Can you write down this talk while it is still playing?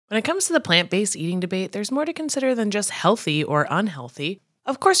When it comes to the plant-based eating debate, there's more to consider than just healthy or unhealthy.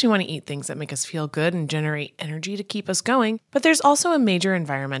 Of course, we want to eat things that make us feel good and generate energy to keep us going, but there's also a major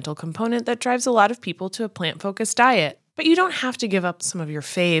environmental component that drives a lot of people to a plant-focused diet. But you don't have to give up some of your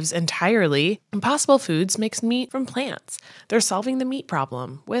faves entirely. Impossible Foods makes meat from plants. They're solving the meat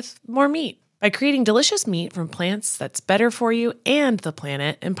problem with more meat. By creating delicious meat from plants that's better for you and the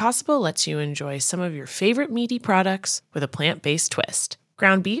planet, Impossible lets you enjoy some of your favorite meaty products with a plant-based twist.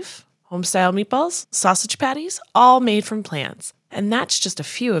 Ground beef, home-style meatballs, sausage patties, all made from plants. And that's just a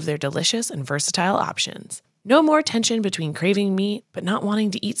few of their delicious and versatile options. No more tension between craving meat but not wanting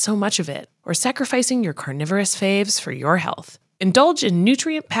to eat so much of it, or sacrificing your carnivorous faves for your health. Indulge in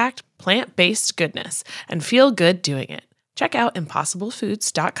nutrient-packed, plant-based goodness and feel good doing it. Check out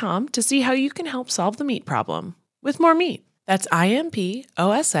impossiblefoods.com to see how you can help solve the meat problem with more meat. That's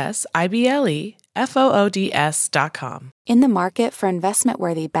IMPOSSIBLEFOODS.com. In the market for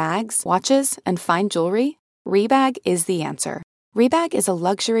investment-worthy bags, watches, and fine jewelry, Rebag is the answer. Rebag is a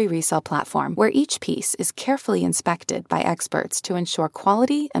luxury resale platform where each piece is carefully inspected by experts to ensure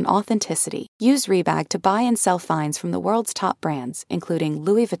quality and authenticity. Use Rebag to buy and sell finds from the world's top brands, including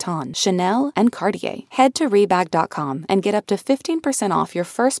Louis Vuitton, Chanel, and Cartier. Head to Rebag.com and get up to 15% off your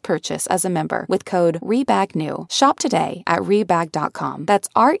first purchase as a member with code REBAGNEW. Shop today at Rebag.com. That's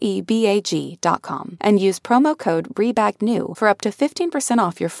REBAG.com. And use promo code REBAGNEW for up to 15%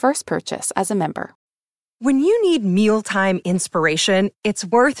 off your first purchase as a member. When you need mealtime inspiration, it's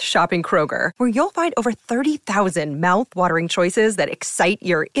worth shopping Kroger, where you'll find over 30,000 mouth-watering choices that excite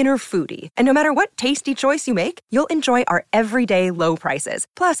your inner foodie. And no matter what tasty choice you make, you'll enjoy our everyday low prices,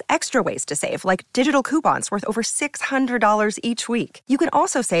 plus extra ways to save, like digital coupons worth over $600 each week. You can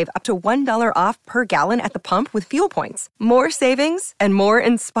also save up to $1 off per gallon at the pump with fuel points. More savings and more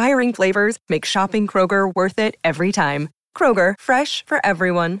inspiring flavors make shopping Kroger worth it every time. Kroger, fresh for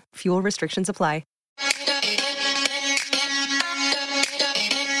everyone. Fuel restrictions apply.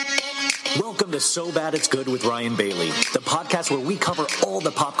 Welcome to So Bad It's Good with Ryan Bailey, the podcast where we cover all the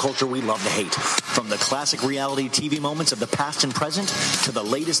pop culture we love to hate, from the classic reality TV moments of the past and present to the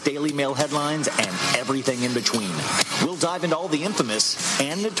latest Daily Mail headlines and everything in between. We'll dive into all the infamous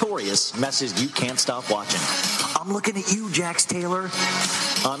and notorious messes you can't stop watching. I'm looking at you, Jax Taylor.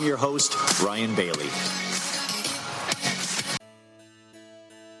 I'm your host, Ryan Bailey.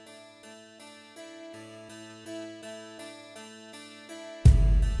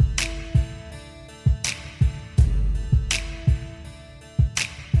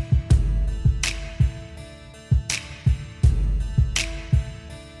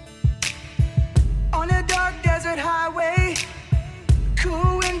 Highway,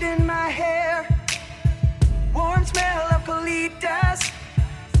 cool wind in my hair, warm smell of colitas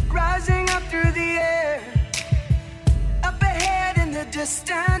rising up through the air. Up ahead in the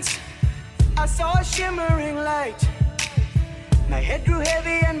distance, I saw a shimmering light. My head grew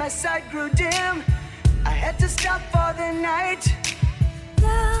heavy and my sight grew dim. I had to stop for the night.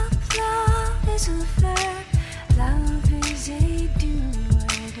 Love, love is a flare. Love is a dune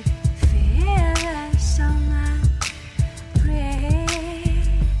word. Fear is summer.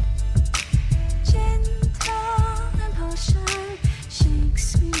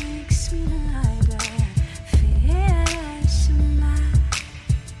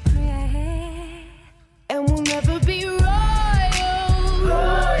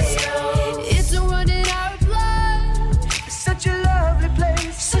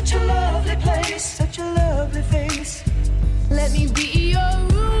 Such a lovely face. Let me be your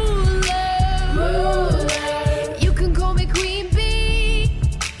ruler. You can call me Queen Bee.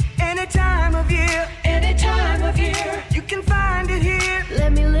 Any time of year, you can find it here.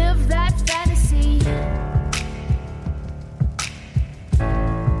 Let me live that fantasy.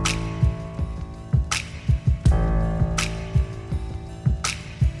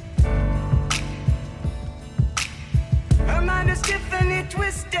 Her mind is Tiffany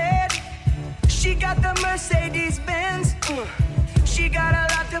twisted. She got the Mercedes-Benz. She got a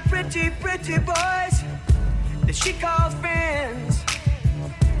lot of pretty, pretty boys that she calls friends.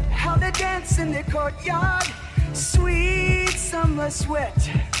 How they dance in the courtyard, sweet summer sweat.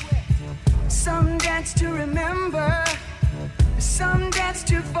 Some dance to remember, some dance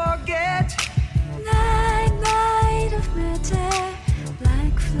to forget. Night, night of midday,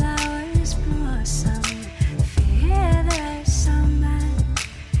 like flowers blossom. Fear there's summer.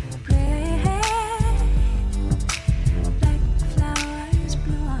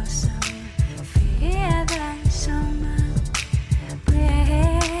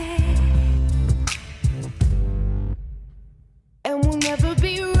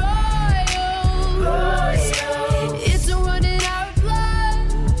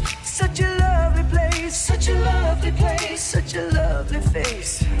 such a lovely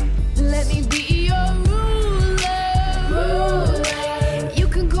face. Let me be your ruler. You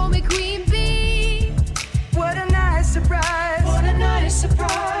can call me Queen Bee. What a nice surprise. What a nice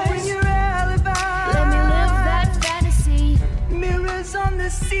surprise. When your alibi. Let me live that fantasy. Mirrors on the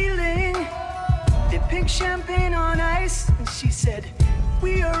ceiling. The pink champagne on ice. And she said,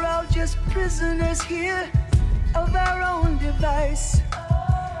 we are all just prisoners here of our own device.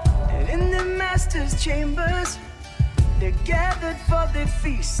 And in the master's chambers, they're gathered for the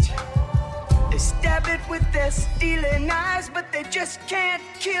feast. They stab it with their stealing eyes, but they just can't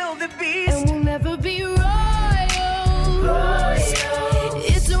kill the beast. And we'll never be royals.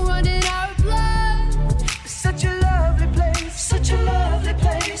 It's a run in our blood. Such a lovely place. Such a lovely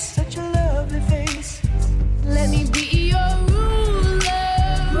place. Such a lovely face. Let me be your ruler.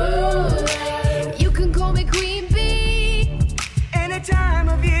 You can call me Queen Bee. Any time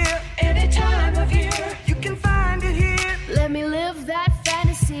of year. Any time of year. You can find it here. Let me live that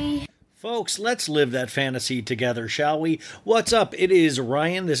fantasy. Folks, let's live that fantasy together, shall we? What's up? It is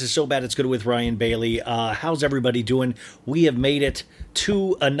Ryan. This is So Bad It's Good with Ryan Bailey. How's everybody doing? We have made it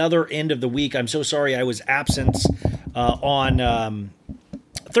to another end of the week. I'm so sorry I was absent on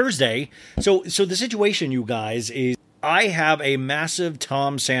Thursday. So the situation, you guys, is I have a massive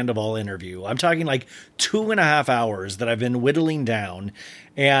Tom Sandoval interview. I'm talking like 2.5 hours that I've been whittling down,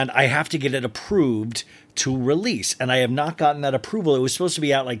 and I have to get it approved to release, and I have not gotten that approval. It was supposed to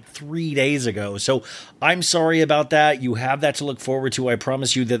be out like 3 days ago, so I'm sorry about that. You have that to look forward to. I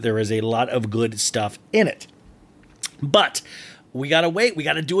promise you that there is a lot of good stuff in it, but we gotta wait. We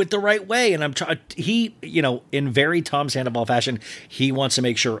gotta do it the right way. And he, in very Tom Sandoval fashion, he wants to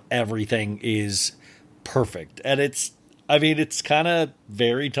make sure everything is perfect, and it's kind of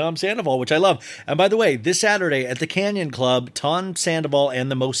very Tom Sandoval, which I love. And by the way, this Saturday at the Canyon Club, Tom Sandoval and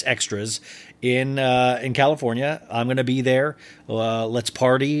the Most Extras in California. I'm going to be there. Let's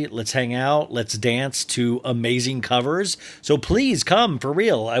party. Let's hang out. Let's dance to amazing covers. So please come, for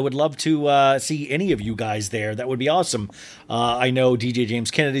real. I would love to see any of you guys there. That would be awesome. I know DJ James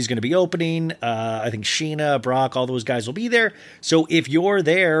Kennedy's going to be opening. I think Sheena, Brock, all those guys will be there. So if you're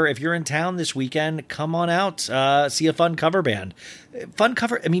there, if you're in town this weekend, come on out. See a fun cover band. Fun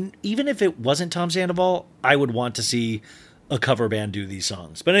cover. I mean, even if it wasn't Tom Sandoval, I would want to see a cover band do these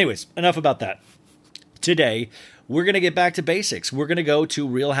songs. But anyways, enough about that. Today, we're going to get back to basics. We're going to go to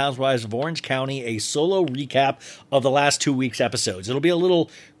Real Housewives of Orange County, a solo recap of the last 2 weeks' episodes. It'll be a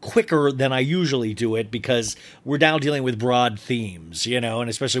little quicker than I usually do it because we're now dealing with broad themes, and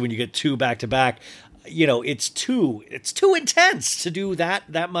especially when you get two back-to-back, it's too intense to do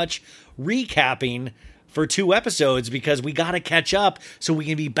that much recapping for 2 episodes because we got to catch up so we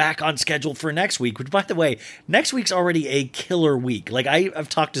can be back on schedule for next week, which, by the way, next week's already a killer week. Like, I've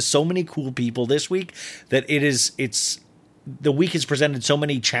talked to so many cool people this week that the week has presented so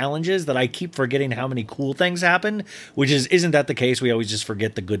many challenges that I keep forgetting how many cool things happen, which isn't that the case? We always just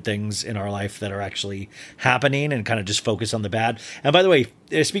forget the good things in our life that are actually happening and kind of just focus on the bad. And by the way,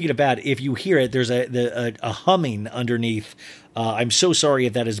 speaking of bad, if you hear it, there's a humming underneath. I'm so sorry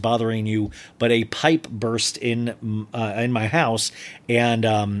if that is bothering you, but a pipe burst in my house,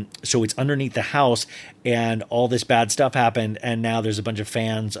 and so it's underneath the house, and all this bad stuff happened, and now there's a bunch of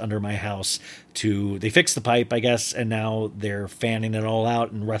fans under my house. They fixed the pipe, I guess, and now they're fanning it all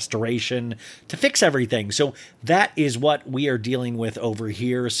out in restoration to fix everything. So that is what we are dealing with over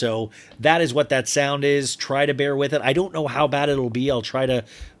here. So that is what that sound is. Try to bear with it. I don't know how bad it'll be. I'll try to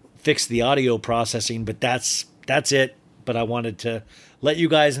fix the audio processing, but that's it. But I wanted to let you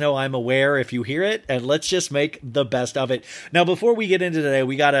guys know I'm aware if you hear it, and let's just make the best of it. Now, before we get into today,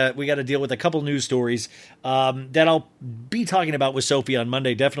 we gotta deal with a couple news stories that I'll be talking about with Sophie on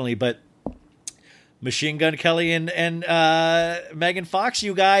Monday, definitely. But Machine Gun Kelly and Megan Fox,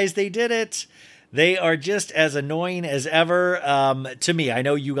 you guys, they did it. They are just as annoying as ever to me. I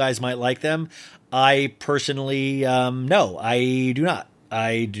know you guys might like them. I personally, no, I do not.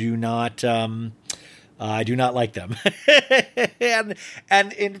 I do not like them.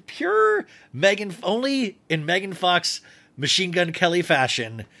 and in pure Megan Fox Machine Gun Kelly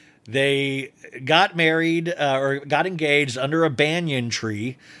fashion, they got married or got engaged under a banyan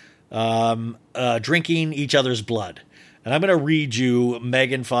tree, drinking each other's blood. And I'm going to read you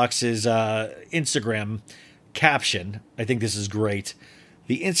Megan Fox's Instagram caption. I think this is great.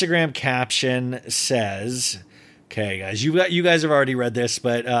 The Instagram caption says, okay, guys, you guys have already read this,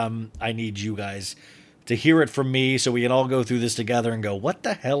 but I need you guys to hear it from me so we can all go through this together and go, what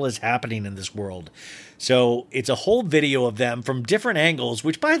the hell is happening in this world? So it's a whole video of them from different angles,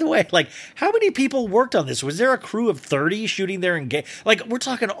 which, by the way, like, how many people worked on this? Was there a crew of 30 shooting there? Like, we're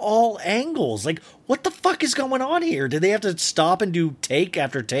talking all angles. Like, what the fuck is going on here? Did they have to stop and do take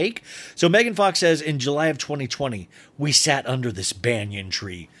after take? So Megan Fox says, in July of 2020, we sat under this banyan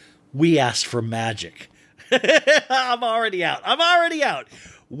tree. We asked for magic. I'm already out.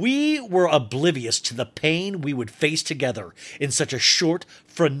 We were oblivious to the pain we would face together in such a short,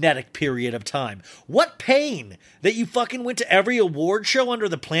 frenetic period of time. What pain? That you fucking went to every award show under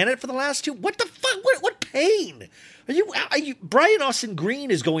the planet for the last 2? What the fuck? What pain? Are you Brian Austin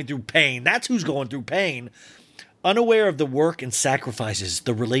Green is going through pain. That's who's going through pain. Unaware of the work and sacrifices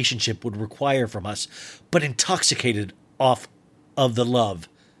the relationship would require from us, but intoxicated off of the love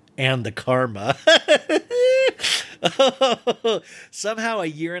and the karma. Somehow a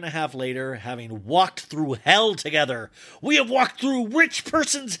year and a half later, having walked through hell together, we have walked through rich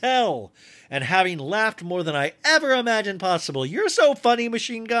person's hell, and having laughed more than I ever imagined possible. You're so funny,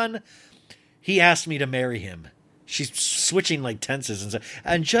 Machine Gun. He asked me to marry him. She's switching like tenses and stuff.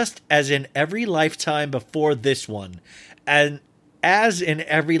 And just as in every lifetime before this one, and as in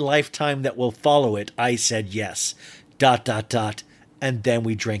every lifetime that will follow it, I said yes. ... And then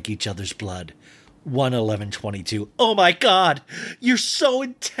we drank each other's blood. 1/11/22. Oh my God. You're so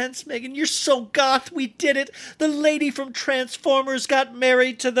intense, Megan. You're so goth. We did it. The lady from Transformers got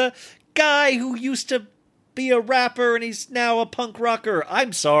married to the guy who used to be a rapper and he's now a punk rocker.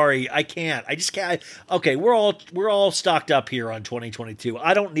 I'm sorry. I can't. I just can't. Okay, we're all stocked up here on 2022.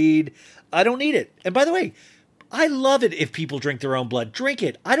 I don't need it. And by the way, I love it if people drink their own blood. Drink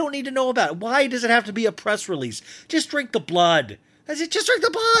it. I don't need to know about it. Why does it have to be a press release? Just drink the blood. That's it. Just drink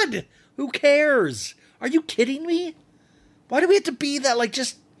the blood. Who cares? Are you kidding me? Why do we have to be that, like,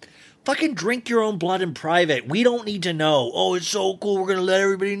 just fucking drink your own blood in private? We don't need to know. Oh, it's so cool. We're going to let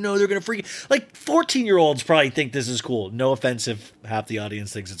everybody know. They're going to freak. Like, 14-year-olds probably think this is cool. No offense if half the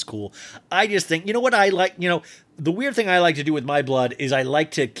audience thinks it's cool. I just think, you know what I like? You know, the weird thing I like to do with my blood is I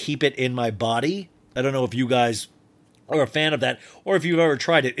like to keep it in my body. I don't know if you guys are a fan of that, or if you've ever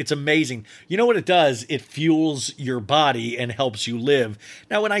tried it. It's amazing. You know what it does? It fuels your body and helps you live.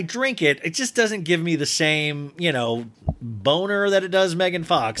 Now, when I drink it, it just doesn't give me the same, you know, boner that it does Megan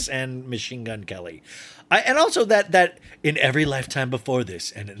Fox and Machine Gun Kelly. And also that in every lifetime before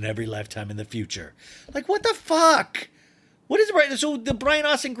this and in every lifetime in the future. Like, what the fuck? What is it right? So the Brian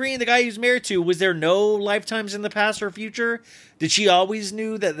Austin Green, the guy he's married to, was there no lifetimes in the past or future? Did she always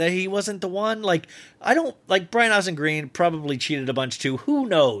knew that he wasn't the one? Like, I don't, like, Brian Austin Green probably cheated a bunch too. Who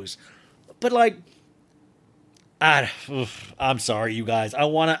knows? But like, I'm sorry, you guys. I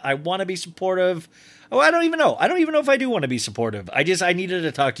want to be supportive. Oh, I don't even know. I don't even know if I do want to be supportive. I needed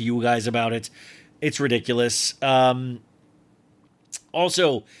to talk to you guys about it. It's ridiculous.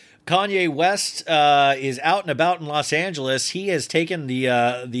 Also, Kanye West is out and about in Los Angeles. He has taken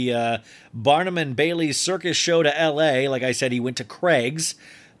the Barnum and Bailey circus show to L.A. Like I said, he went to Craig's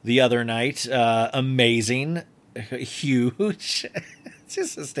the other night. Amazing. Huge. It's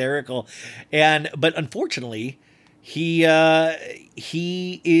just hysterical. But unfortunately, he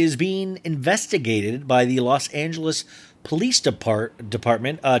is being investigated by the Los Angeles Police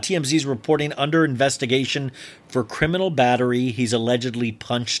Department. TMZ's reporting under investigation for criminal battery. He's allegedly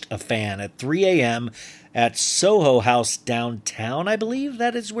punched a fan at 3 a.m. at Soho House downtown, I believe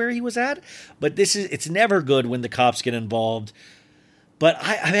that is where he was at. But it's never good when the cops get involved. But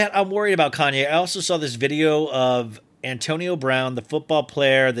I'm worried about Kanye. I also saw this video of Antonio Brown, the football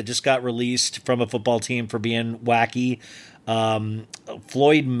player that just got released from a football team for being wacky.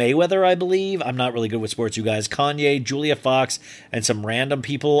 Floyd Mayweather, I believe. I'm not really good with sports, you guys. Kanye, Julia Fox, and some random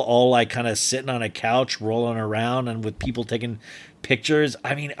people all like kind of sitting on a couch, rolling around, and with people taking pictures.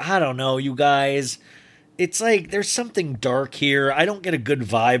 I mean, I don't know, you guys. It's like there's something dark here. I don't get a good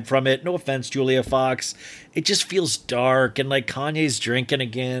vibe from it. No offense, Julia Fox. It just feels dark, and like Kanye's drinking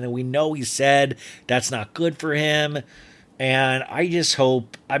again, and we know he said that's not good for him. And I just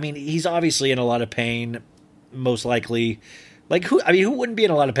hope, I mean, he's obviously in a lot of pain, most likely. Like, who wouldn't be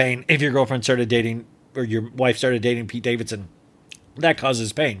in a lot of pain if your girlfriend started dating, or your wife started dating Pete Davidson? That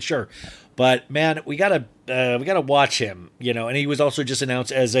causes pain, sure. But man, we gotta watch him, you know. And he was also just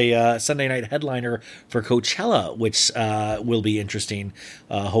announced as a Sunday night headliner for Coachella, which will be interesting.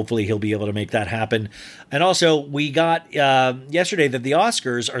 Hopefully, he'll be able to make that happen. And also, we got yesterday that the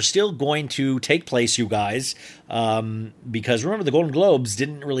Oscars are still going to take place, you guys, because remember the Golden Globes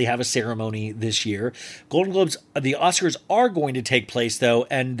didn't really have a ceremony this year. Golden Globes, the Oscars are going to take place though,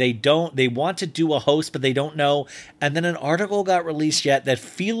 and they want to do a host, but they don't know. And then an article got released yet that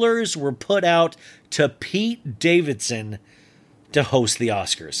feelers were put out to Pete Davidson to host the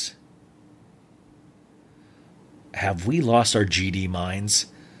Oscars. Have we lost our GD minds?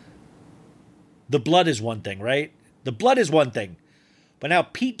 The blood is one thing, right? The blood is one thing. But now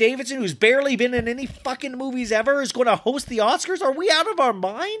Pete Davidson, who's barely been in any fucking movies ever, is going to host the Oscars? Are we out of our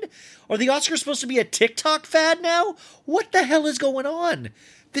mind? Are the Oscars supposed to be a TikTok fad now? What the hell is going on?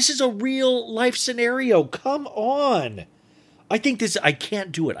 This is a real life scenario. Come on. I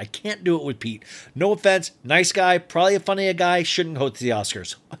can't do it. I can't do it with Pete. No offense. Nice guy. Probably a funny guy. Shouldn't host the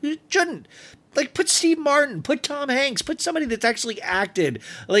Oscars. Shouldn't. Like, put Steve Martin, put Tom Hanks, put somebody that's actually acted,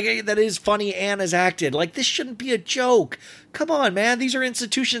 like, that is funny and has acted. Like, this shouldn't be a joke. Come on, man. These are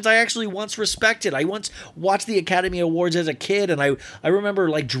institutions I actually once respected. I once watched the Academy Awards as a kid, and I remember,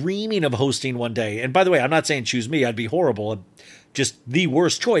 like, dreaming of hosting one day. And by the way, I'm not saying choose me. I'd be horrible. Just the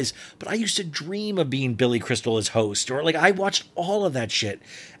worst choice. But I used to dream of being Billy Crystal as host, or like I watched all of that shit.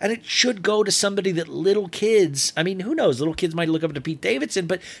 And it should go to somebody that little kids, I mean, who knows? Little kids might look up to Pete Davidson,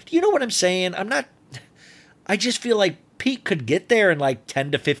 but do you know what I'm saying? I just feel like Pete could get there in like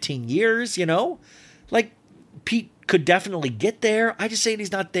 10 to 15 years, you know? Like Pete could definitely get there. I just saying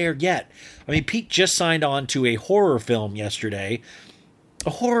he's not there yet. I mean, Pete just signed on to a horror film yesterday. A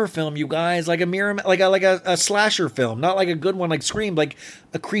horror film, you guys, like a slasher film, not like a good one like Scream, like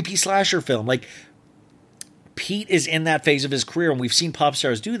a creepy slasher film. Like Pete is in that phase of his career, and we've seen pop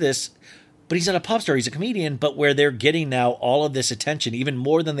stars do this, but he's not a pop star, he's a comedian, but where they're getting now all of this attention, even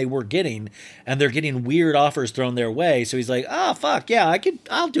more than they were getting, and they're getting weird offers thrown their way. So he's like, fuck, yeah,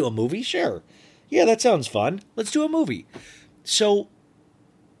 I'll do a movie, sure. Yeah, that sounds fun. Let's do a movie. So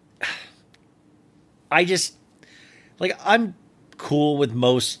I'm cool with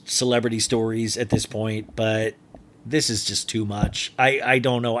most celebrity stories at this point, but this is just too much. I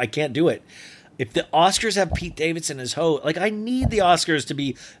don't know. I can't do it. If the Oscars have Pete Davidson as host, like I need the Oscars to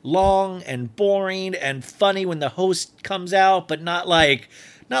be long and boring and funny when the host comes out, but not like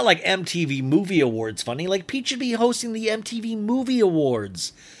MTV Movie Awards funny. Like Pete should be hosting the MTV Movie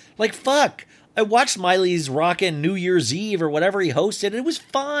Awards. Like fuck. I watched Miley's Rockin' New Year's Eve or whatever he hosted, and it was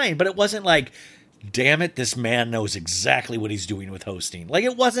fine, but it wasn't like, damn it, this man knows exactly what he's doing with hosting. Like,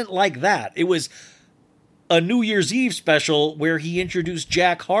 it wasn't like that. It was a New Year's Eve special where he introduced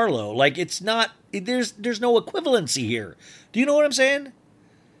Jack Harlow. Like, it's not, there's no equivalency here. Do you know what I'm saying?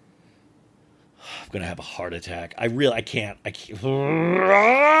 I'm going to have a heart attack. I can't.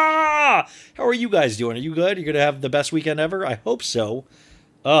 How are you guys doing? Are you good? You're going to have the best weekend ever? I hope so.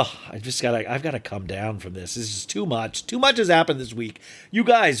 I've got to come down from this. This is too much. Too much has happened this week. You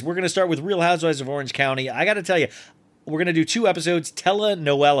guys, we're going to start with Real Housewives of Orange County. I got to tell you, we're going to do 2 episodes.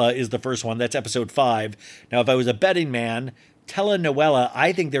 Telenovela is the first one. That's episode 5. Now, if I was a betting man, telenovela,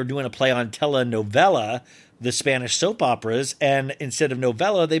 I think they're doing a play on telenovela, the Spanish soap operas, and instead of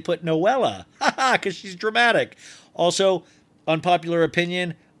novella, they put Noella. Haha, because she's dramatic. Also, unpopular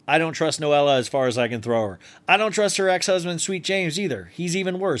opinion, I don't trust Noella as far as I can throw her. I don't trust her ex-husband, Sweet James, either. He's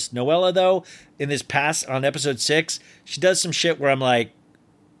even worse. Noella, though, in this past, on episode 6, she does some shit where I'm like,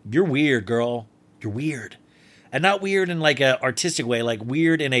 you're weird, girl. You're weird. And not weird in like a artistic way, like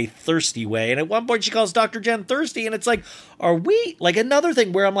weird in a thirsty way. And at one point she calls Dr. Jen thirsty, and it's like, are we, like another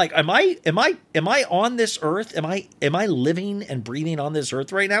thing where I'm like, am I on this earth? Am I living and breathing on this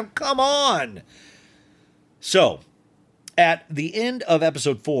earth right now? Come on. So, at the end of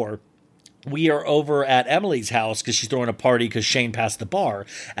episode 4, we are over at Emily's house because she's throwing a party because Shane passed the bar.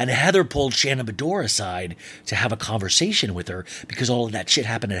 And Heather pulled Shannon Bedore aside to have a conversation with her because all of that shit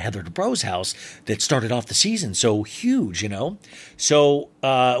happened at Heather Dubrow's house that started off the season so huge, you know? So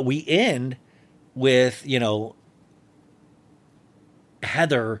we end with, you know,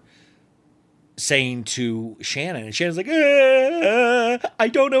 Heather saying to Shannon, and Shannon's like, I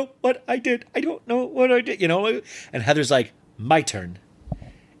don't know what I did. I don't know what I did, you know? And Heather's like, my turn.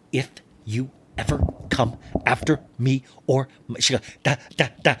 If you ever come after me or she goes,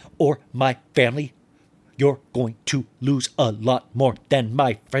 or my family, you're going to lose a lot more than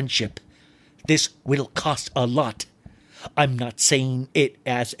my friendship. This will cost a lot. I'm not saying it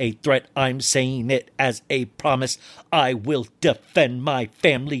as a threat. I'm saying it as a promise. I will defend my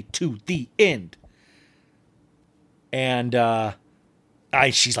family to the end. And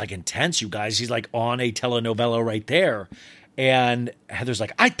she's like intense, you guys. She's like on a telenovela right there. And Heather's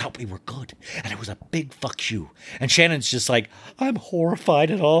like, I thought we were good. And it was a big fuck you. And Shannon's just like, I'm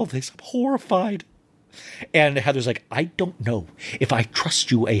horrified at all this. I'm horrified. And Heather's like, I don't know if I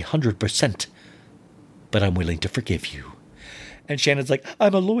trust you 100%, but I'm willing to forgive you. And Shannon's like,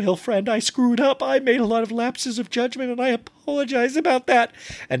 I'm a loyal friend. I screwed up. I made a lot of lapses of judgment, and I apologize about that.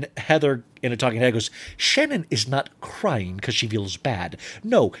 And Heather, in a talking head, goes, Shannon is not crying because she feels bad.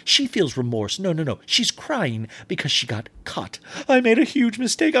 No, she feels remorse. No. She's crying because she got caught. I made a huge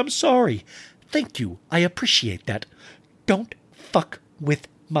mistake. I'm sorry. Thank you. I appreciate that. Don't fuck with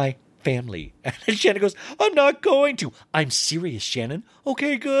my family. And Shannon goes, I'm not going to. I'm serious, Shannon.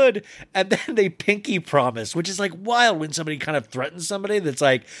 Okay, good. And then they pinky promise, which is like wild when somebody kind of threatens somebody that's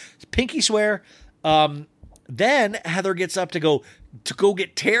like, pinky swear. Then Heather gets up to go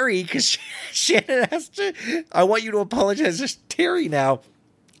get Terry because Shannon has to, I want you to apologize to Terry now.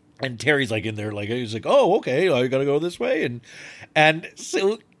 And Terry's like in there, like, he's like, oh, okay, I gotta go this way. And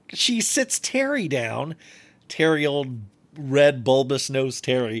so she sits Terry down, Terry, old red bulbous nose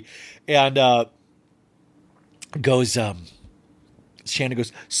Terry, and Shannon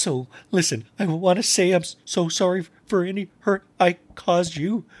goes, so listen, I want to say I'm so sorry for any hurt I caused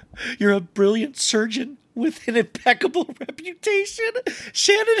you. You're a brilliant surgeon with an impeccable reputation.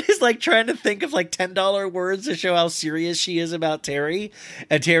 Shannon is like trying to think of like $10 words to show how serious she is about Terry.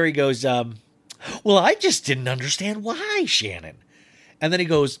 And Terry goes, well, I just didn't understand why, Shannon. And then he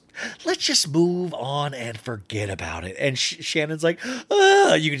goes, let's just move on and forget about it. And Shannon's like,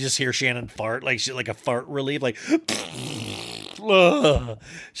 you can just hear Shannon fart, like a fart relief, like,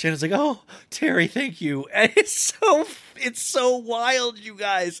 Shannon's like, oh, Terry, thank you. And it's so wild, you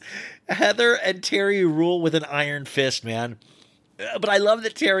guys. Heather and Terry rule with an iron fist, man. But I love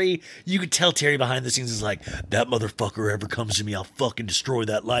that Terry, you could tell Terry behind the scenes is like, that motherfucker ever comes to me, I'll fucking destroy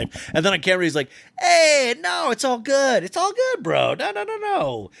that life. And then on camera, he's like, hey, no, it's all good. It's all good, bro.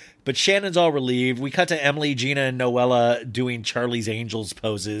 No. But Shannon's all relieved. We cut to Emily, Gina, and Noella doing Charlie's Angels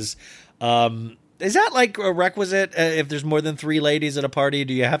poses. Is that like a requisite? If there's more than 3 ladies at a party,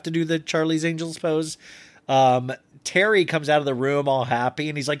 do you have to do the Charlie's Angels pose? Terry comes out of the room all happy,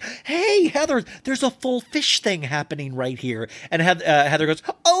 and he's like, hey, Heather, there's a full fish thing happening right here. And Heather goes,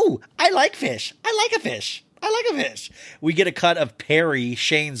 oh, I like fish. I like a fish. We get a cut of Perry,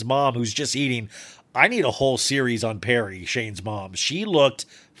 Shane's mom, who's just eating. I need a whole series on Perry, Shane's mom. She looked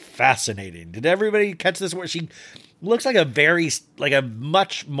fascinating. Did everybody catch this? Where she looks like a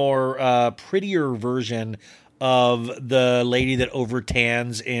much more prettier version of the lady that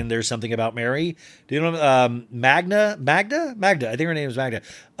overtans in There's Something About Mary. Do you know Magda? I think her name is Magda.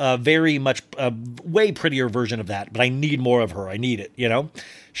 Very much way prettier version of that, but I need more of her. I need it, you know?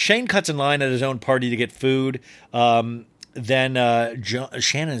 Shane cuts in line at his own party to get food. Then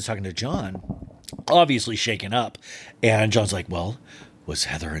Shannon is talking to John, obviously shaken up. And John's like, well, was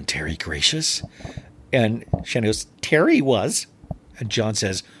Heather and Terry gracious? And Shannon goes, Terry was. And John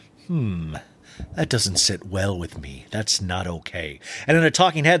says, that doesn't sit well with me. That's not okay. And in a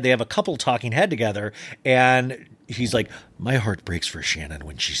talking head, they have a couple talking head together, and he's like, my heart breaks for Shannon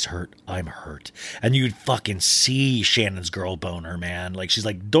when she's hurt. I'm hurt. And you'd fucking see Shannon's girl boner, man. Like, she's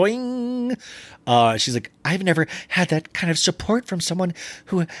like, doing. She's like, I've never had that kind of support from someone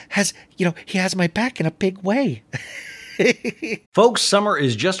who has, he has my back in a big way. Folks, summer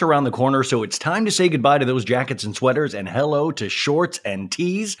is just around the corner, so it's time to say goodbye to those jackets and sweaters and hello to shorts and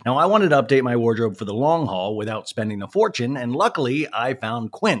tees. Now, I wanted to update my wardrobe for the long haul without spending a fortune, and luckily, I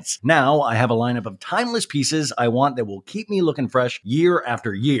found Quince. Now, I have a lineup of timeless pieces I want that will keep me looking fresh year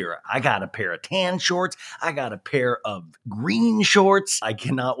after year. I got a pair of tan shorts. I got a pair of green shorts. I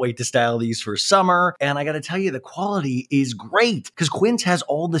cannot wait to style these for summer, and I gotta tell you, the quality is great, because Quince has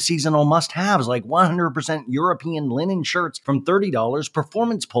all the seasonal must-haves, like 100% European linen shirts from $30,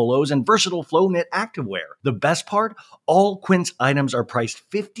 performance polos, and versatile flow knit activewear. The best part? All Quince items are priced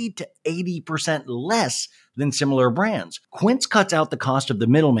 50 to 80% less than similar brands. Quince cuts out the cost of the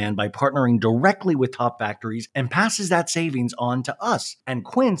middleman by partnering directly with top factories and passes that savings on to us. And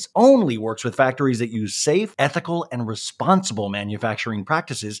Quince only works with factories that use safe, ethical, and responsible manufacturing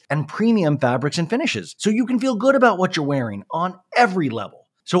practices and premium fabrics and finishes, so you can feel good about what you're wearing on every level.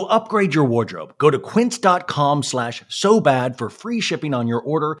 So upgrade your wardrobe. Go to quince.com/sobad for free shipping on your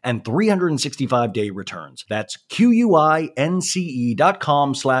order and 365-day returns. That's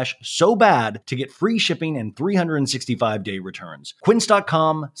QUINCE.com/sobad to get free shipping and 365-day returns.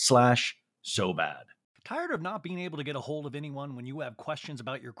 Quince.com/sobad. Tired of not being able to get a hold of anyone when you have questions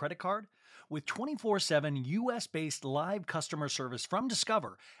about your credit card? With 24/7 US-based live customer service from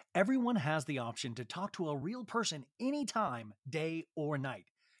Discover, everyone has the option to talk to a real person anytime, day or night.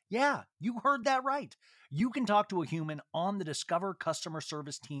 Yeah, you heard that right. You can talk to a human on the Discover customer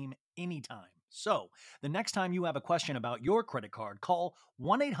service team anytime. So, the next time you have a question about your credit card, call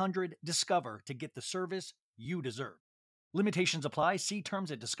 1-800-DISCOVER to get the service you deserve. Limitations apply. See terms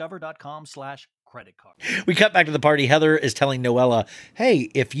at discover.com/creditcard. credit card. We cut back to the party. Heather is telling Noella, hey,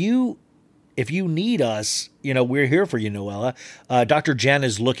 if you need us, we're here for you, Noella. Dr. Jen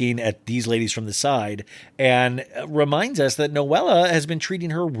is looking at these ladies from the side and reminds us that Noella has been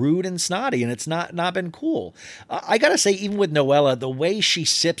treating her rude and snotty, and it's not been cool. I got to say, even with Noella, the way she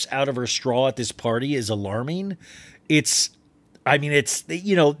sips out of her straw at this party is alarming. It's,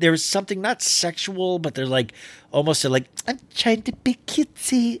 there's something not sexual, but they're like, almost like, I'm trying to be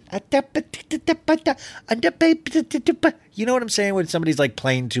cutesy. You know what I'm saying? When somebody's like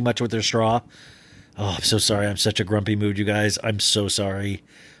playing too much with their straw. Oh, I'm so sorry. I'm such a grumpy mood, you guys. I'm so sorry.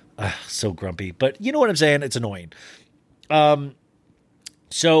 So grumpy. But you know what I'm saying? It's annoying.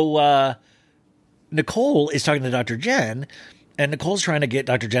 So Nicole is talking to Dr. Jen, and Nicole's trying to get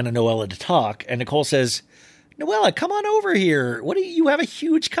Dr. Jen and Noella to talk. And Nicole says, Noella, come on over here. You have a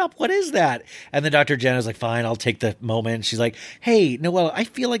huge cup. What is that? And then Dr. Jen is like, fine, I'll take the moment. She's like, hey, Noella, I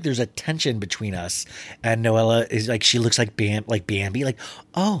feel like there's a tension between us. And Noella is like, she looks like Bambi, like,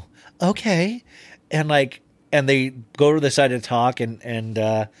 oh, okay. And they go to the side to talk, and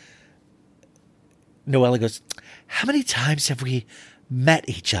Noella goes, how many times have we met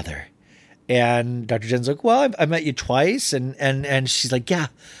each other? And Dr. Jen's like, well, I met you twice. And she's like, yeah,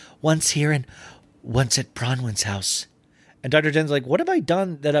 once here and once at Bronwyn's house. And Dr. Jen's like, what have I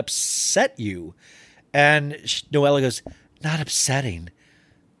done that upset you? And Noella goes, not upsetting,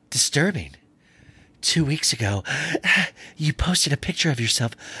 disturbing. 2 weeks ago, you posted a picture of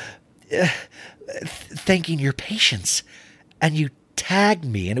yourself thanking your patients, and you tagged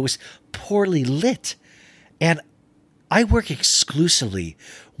me, and it was poorly lit. And I work exclusively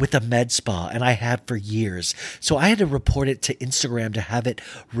with a med spa, and I have for years. So I had to report it to Instagram to have it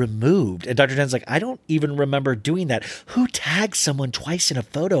removed. And Dr. Jen's like, I don't even remember doing that. Who tags someone twice in a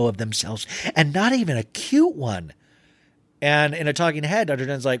photo of themselves, and not even a cute one? And in a talking head, Dr.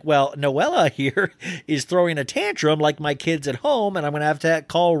 Jen's like, well, Noella here is throwing a tantrum like my kids at home, and I'm going to have to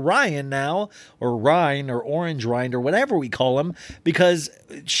call Ryan now, or Ryan, or Orange Rind, or whatever we call him, because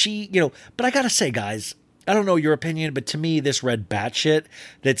she, but I got to say, guys, I don't know your opinion, but to me, this read batshit,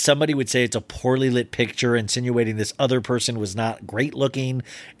 that somebody would say it's a poorly lit picture, insinuating this other person was not great looking.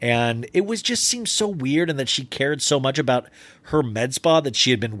 And it just seemed so weird, and that she cared so much about her med spa that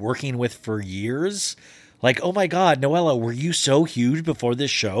she had been working with for years. Like, oh my God, Noella, were you so huge before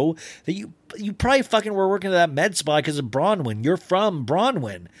this show that you probably fucking were working at that med spa because of Bronwyn? You're from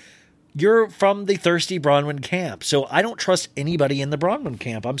Bronwyn. You're from the thirsty Bronwyn camp. So I don't trust anybody in the Bronwyn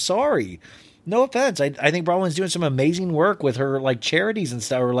camp. I'm sorry. No offense. I think Bronwyn's doing some amazing work with her like charities and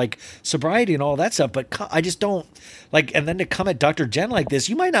stuff, or like sobriety and all that stuff. But I just don't like, and then to come at Dr. Jen like this,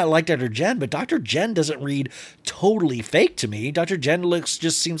 you might not like Dr. Jen, but Dr. Jen doesn't read totally fake to me. Dr. Jen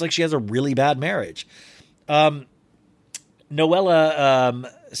just seems like she has a really bad marriage. Noella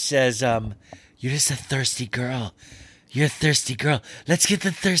says, you're just a thirsty girl. You're a thirsty girl. Let's get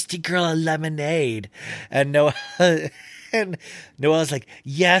the thirsty girl a lemonade. And Noella's like,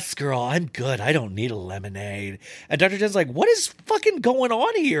 yes, girl, I'm good. I don't need a lemonade. And Dr. Jen's like, what is fucking going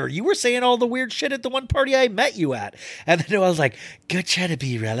on here? You were saying all the weird shit at the one party I met you at. And then Noella's like, go try to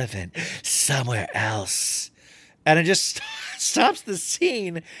be relevant somewhere else. And it just stops the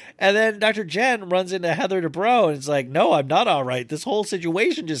scene. And then Dr. Jen runs into Heather Dubrow and is like, no, I'm not all right. This whole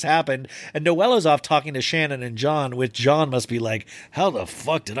situation just happened. And Noella's off talking to Shannon and John, which John must be like, how the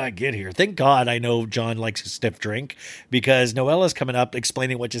fuck did I get here? Thank God I know John likes a stiff drink, because Noella's coming up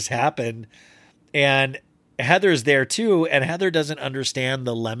explaining what just happened. And Heather's there too, and Heather doesn't understand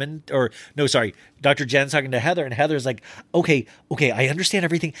the lemon, Dr. Jen's talking to Heather, and Heather's like, okay, I understand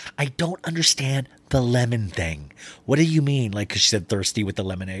everything. I don't understand the lemon thing. What do you mean? Like, 'cause she said thirsty with the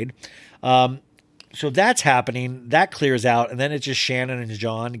lemonade. So that's happening. That clears out, and then it's just Shannon and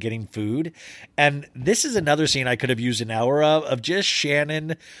John getting food. And this is another scene I could have used an hour of just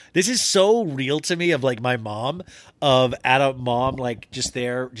Shannon. This is so real to me, of like my mom, at a mom, like just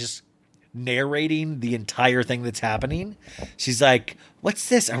there, just narrating the entire thing that's happening. She's like, what's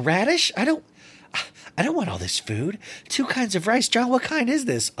this, a radish? I don't want all this food. 2 kinds of rice. John, what kind is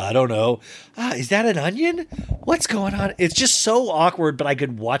this? I don't know. Is that an onion? What's going on? It's just so awkward, but I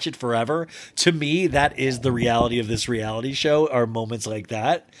could watch it forever. To me, that is the reality of this reality show, are moments like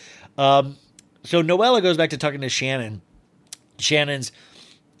that. So Noella goes back to talking to Shannon. Shannon's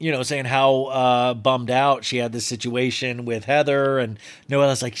saying how bummed out she had this situation with Heather, and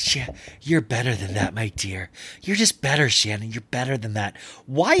Noella's like, you're better than that, my dear. You're just better, Shannon. You're better than that.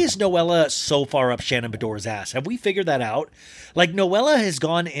 Why is Noella so far up Shannon Bedore's ass? Have we figured that out? Like, Noella has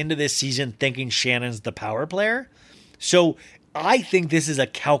gone into this season thinking Shannon's the power player. So I think this is a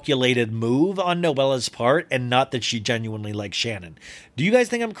calculated move on Noella's part, and not that she genuinely likes Shannon. Do you guys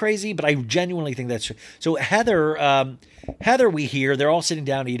think I'm crazy? But I genuinely think that's true. So Heather, we hear, they're all sitting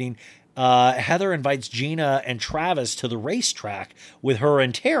down eating. Heather invites Gina and Travis to the racetrack with her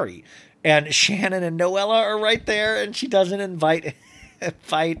and Terry. And Shannon and Noella are right there, and she doesn't invite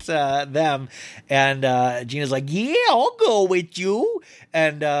them. And Gina's like, yeah, I'll go with you.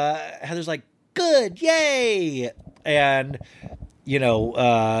 And Heather's like, good, yay. And,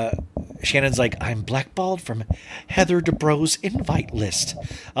 Shannon's like, I'm blackballed from Heather Dubrow's invite list.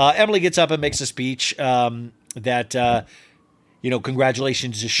 Emily gets up and makes a speech that,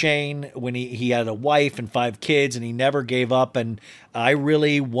 congratulations to Shane when he had a wife and 5 kids and he never gave up. And I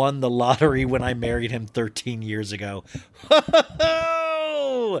really won the lottery when I married him 13 years ago.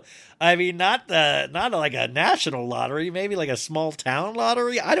 I mean, not like a national lottery, maybe like a small town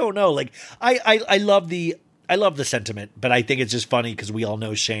lottery. I don't know. Like, I love the sentiment, but I think it's just funny because we all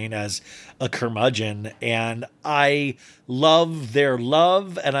know Shane as a curmudgeon, and I love their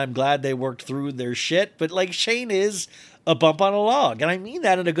love, and I'm glad they worked through their shit. But like, Shane is a bump on a log, and I mean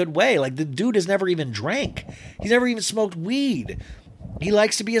that in a good way. Like, the dude has never even drank. He's never even smoked weed. He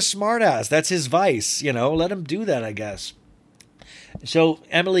likes to be a smartass. That's his vice, let him do that, I guess. So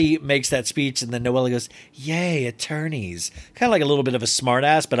Emily makes that speech, and then Noella goes, yay, attorneys. Kind of like a little bit of a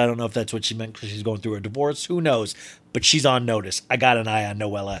smartass, but I don't know if that's what she meant because she's going through a divorce. Who knows? But she's on notice. I got an eye on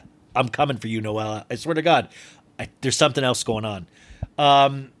Noella. I'm coming for you, Noella. I swear to God. There's something else going on.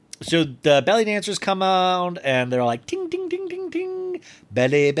 So the belly dancers come out, and they're like, ting, ting, ting, ting, ting.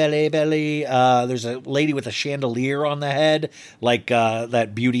 Belly, belly, belly. There's a lady with a chandelier on the head, like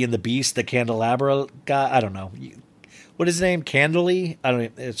that Beauty and the Beast, the candelabra guy. I don't know. What is his name? Candlely? I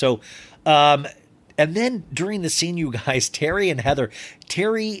don't know. So, and then during the scene, you guys, Terry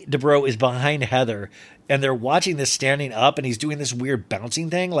Dubrow is behind Heather, and they're watching this standing up, and he's doing this weird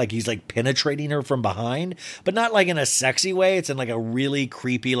bouncing thing, like he's like penetrating her from behind, but not like in a sexy way. It's in like a really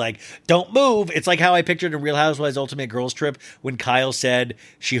creepy, like, don't move. It's like how I pictured in Real Housewives Ultimate Girls Trip when Kyle said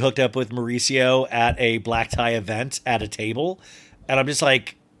she hooked up with Mauricio at a black tie event at a table. And I'm just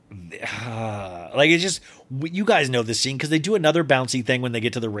like, it's just, you guys know this scene because they do another bouncy thing when they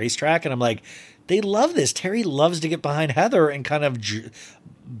get to the racetrack, and I'm like, they love this. Terry loves to get behind Heather and kind of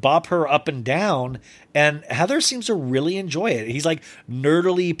bop her up and down, and Heather seems to really enjoy it. He's like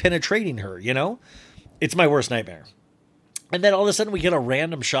nerdily penetrating her, It's my worst nightmare. And then all of a sudden we get a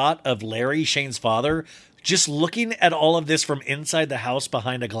random shot of Larry, Shane's father, just looking at all of this from inside the house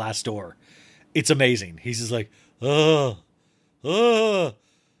behind a glass door. It's amazing. He's just like,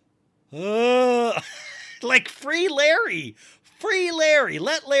 like, free Larry.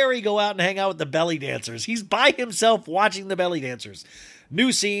 Let Larry go out and hang out with the belly dancers. He's by himself watching the belly dancers.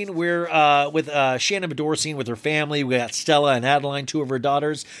 New scene, we're with Shannon Bedore scene with her family. We got Stella and Adeline, 2 of her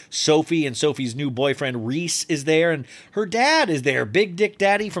daughters. Sophie and Sophie's new boyfriend Reese is there, and her dad is there. Big Dick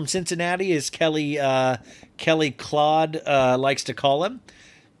Daddy from Cincinnati, as Kelly Claude likes to call him.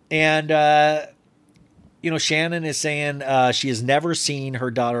 And Shannon is saying she has never seen her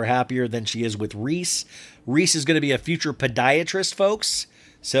daughter happier than she is with Reese. Reese is going to be a future podiatrist, folks.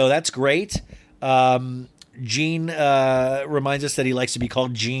 So that's great. Gene reminds us that he likes to be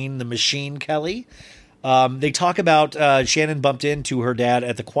called Gene the Machine Kelly. They talk about Shannon bumped into her dad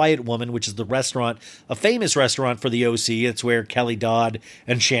at the Quiet Woman, which is the restaurant, a famous restaurant for the OC. It's where Kelly Dodd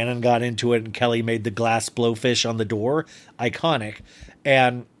and Shannon got into it, and Kelly made the glass blowfish on the door. Iconic.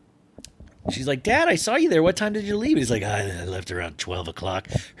 And she's like, Dad, I saw you there. What time did you leave? He's like, I left around 12 o'clock.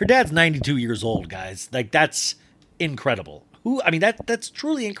 Her dad's 92 years old, guys. Like, that's incredible. That's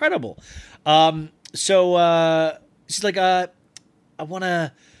truly incredible. So she's like, I want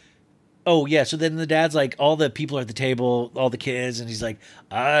to, oh yeah. So then the dad's like, all the people at the table, all the kids. And he's like,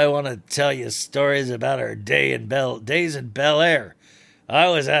 I want to tell you stories about our days in Bel Air. I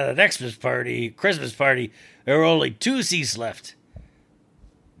was at a Christmas party. There were only 2 seats left.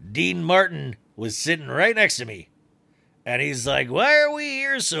 Dean Martin was sitting right next to me. And he's like, why are we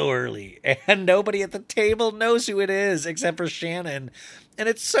here so early? And nobody at the table knows who it is except for Shannon. And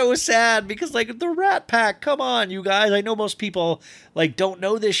it's so sad because, like, the Rat Pack, come on, you guys. I know most people, like, don't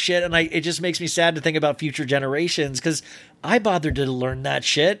know this shit. And it just makes me sad to think about future generations because I bothered to learn that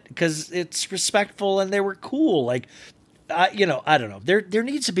shit because it's respectful and they were cool. Like, I don't know. There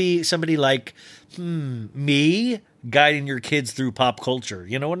needs to be somebody like me guiding your kids through pop culture.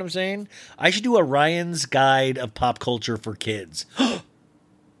 You know what I'm saying? I should do a Ryan's Guide of Pop Culture for Kids.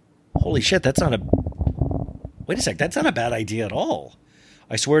 Holy shit, wait a sec, that's not a bad idea at all.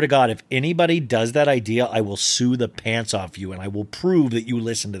 I swear to God, if anybody does that idea, I will sue the pants off you and I will prove that you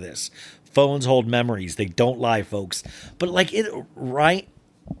listen to this. Phones hold memories. They don't lie, folks. But like it, right?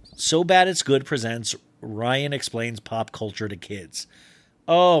 So Bad It's Good presents Ryan Explains Pop Culture to Kids.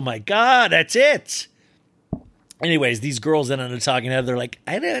 Oh my God, that's it. Anyways, these girls then end up talking to her. They're like,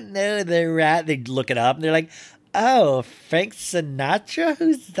 I don't know the rat. They look it up and they're like, oh, Frank Sinatra?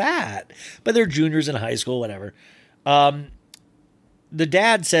 Who's that? But they're juniors in high school, whatever. The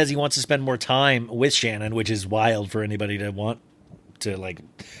dad says he wants to spend more time with Shannon, which is wild for anybody to want to like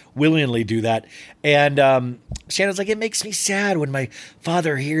willingly do that. And Shannon's like, it makes me sad when my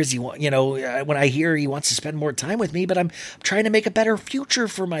father hears when I hear he wants to spend more time with me, but I'm trying to make a better future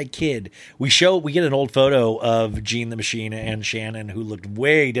for my kid. We get an old photo of Gene the Machine and Shannon, who looked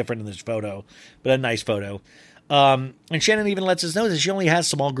way different in this photo, but a nice photo. And Shannon even lets us know that she only has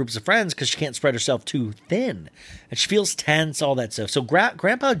small groups of friends because she can't spread herself too thin. And she feels tense, all that stuff. So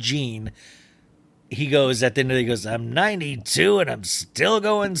Grandpa Gene, he goes, at the end of the day, he goes, I'm 92 and I'm still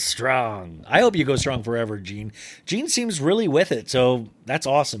going strong. I hope you go strong forever, Gene. Gene seems really with it, so that's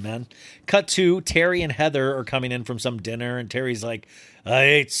awesome, man. Cut to Terry and Heather are coming in from some dinner, and Terry's like, I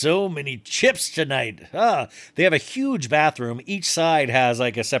ate so many chips tonight. They have a huge bathroom. Each side has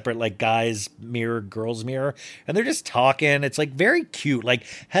like a separate like guy's mirror, girl's mirror, and they're just talking. It's like very cute. Like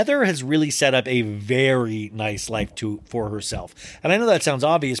Heather has really set up a very nice life for herself. And I know that sounds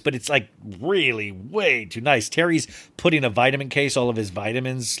obvious, but it's like really way too nice. Terry's putting a vitamin case, all of his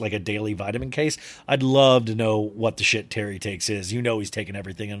vitamins, like a daily vitamin case. I'd love to know what the shit Terry takes is. You know he's taking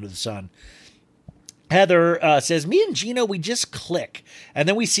everything under the sun. Heather says, me and Gina, we just click. And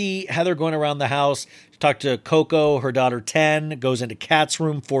then we see Heather going around the house, talk to Coco, her daughter 10, goes into Kat's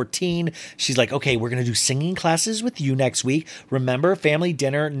room 14. She's like, okay, we're going to do singing classes with you next week. Remember, family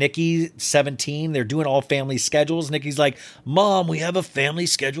dinner. Nikki 17, they're doing all family schedules. Nikki's like, Mom, we have a family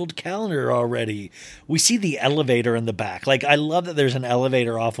scheduled calendar already. We see the elevator in the back. Like, I love that there's an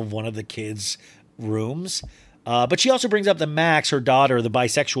elevator off of one of the kids' rooms. But she also brings up that Max, her daughter, the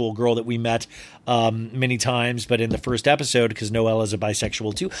bisexual girl that we met many times, but in the first episode, because Noella's a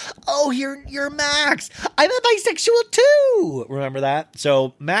bisexual too. Oh, you're Max. I'm a bisexual too. Remember that?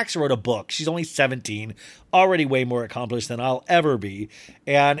 So Max wrote a book. She's only 17, already way more accomplished than I'll ever be.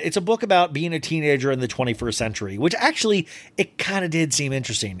 And it's a book about being a teenager in the 21st century, which actually, it kind of did seem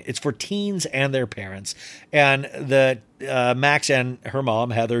interesting. It's for teens and their parents. And Max and her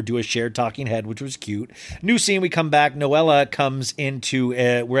mom, Heather, do a shared talking head, which was cute. New scene, we come back. Noella comes into,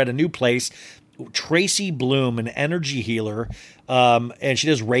 we're at a new place. Tracy Bloom, an energy healer, and she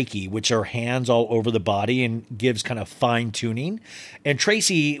does Reiki, which are hands all over the body and gives kind of fine tuning. And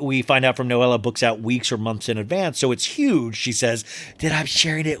Tracy, we find out from Noella, books out weeks or months in advance, so it's huge. She says that I'm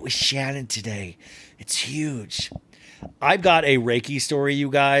sharing it with Shannon today. It's huge. I've got a Reiki story, you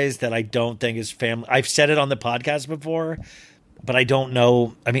guys, that I don't think is family. I've said it on the podcast before, but I don't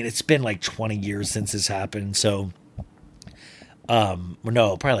know. I mean, it's been like 20 years since this happened, so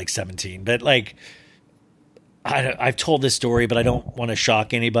no, probably like 17, but like, I've told this story, but I don't want to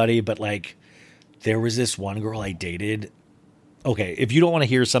shock anybody, but like, there was this one girl I dated. Okay. If you don't want to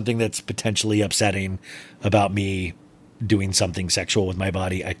hear something that's potentially upsetting about me doing something sexual with my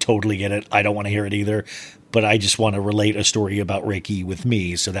body, I totally get it. I don't want to hear it either, but I just want to relate a story about Reiki with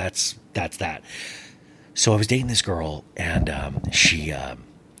me. So that's that. So I was dating this girl, and she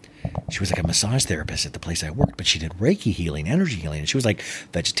was like a massage therapist at the place I worked, but she did Reiki healing, energy healing. And she was like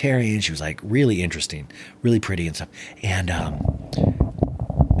vegetarian. She was like really interesting, really pretty and stuff. And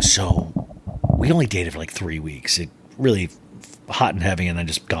so we only dated for like 3 weeks. It really hot and heavy, and then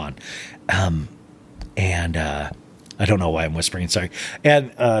just gone. And I don't know why I'm whispering. Sorry.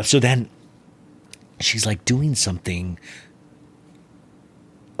 And so then she's like doing something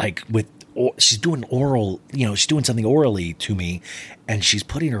like she's doing oral, she's doing something orally to me, and she's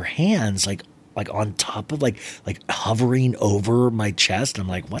putting her hands like on top of like hovering over my chest. I'm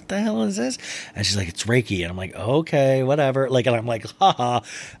like, what the hell is this? And she's like, it's Reiki. And I'm like, okay, whatever. Like, and I'm like, haha,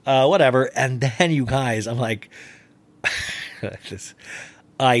 whatever. And then you guys, I'm like,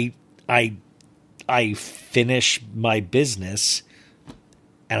 I finish my business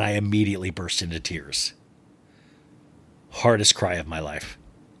and I immediately burst into tears. Hardest cry of my life.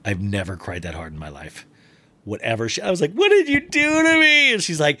 I've never cried that hard in my life. Whatever. I was like, what did you do to me? And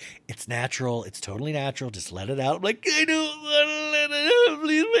she's like, it's natural. It's totally natural. Just let it out. I'm like, I don't want to let it out.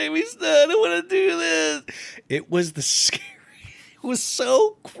 Please make me stop. I don't want to do this. It was the scary. It was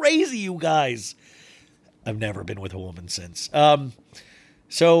so crazy, you guys. I've never been with a woman since.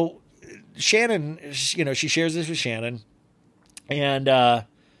 So Shannon, she shares this with Shannon, and,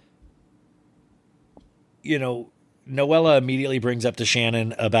 Noella immediately brings up to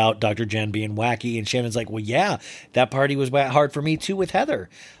Shannon about Dr. Jen being wacky, and Shannon's like, well, yeah, that party was hard for me too with Heather.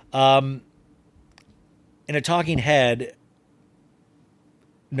 In a talking head,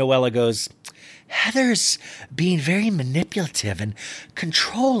 Noella goes, Heather's being very manipulative and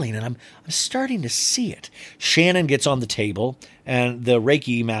controlling, and I'm starting to see it. Shannon gets on the table, and the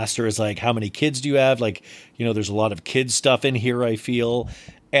Reiki master is like, how many kids do you have? Like, there's a lot of kids stuff in here, I feel.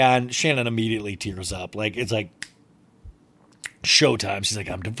 And Shannon immediately tears up. Like, it's like showtime. She's like,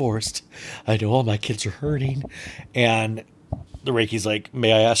 I'm divorced. I know all my kids are hurting. And the Reiki's like,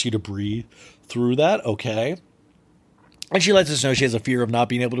 may I ask you to breathe through that? Okay. And she lets us know she has a fear of not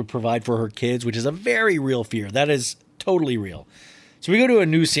being able to provide for her kids, which is a very real fear. That is totally real. So we go to a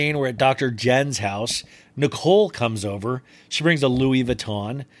new scene. We're at Dr. Jen's house. Nicole comes over. She brings a Louis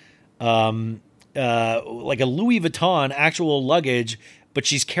Vuitton, like a Louis Vuitton actual luggage, but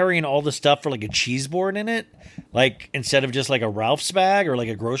she's carrying all the stuff for like a cheese board in it. Like, instead of just like a Ralph's bag or like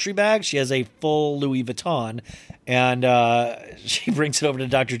a grocery bag, she has a full Louis Vuitton, and she brings it over to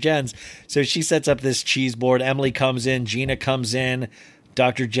Dr. Jen's. So she sets up this cheese board. Emily comes in. Gina comes in.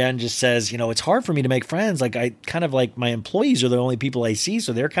 Dr. Jen just says, it's hard for me to make friends. Like, I kind of like my employees are the only people I see,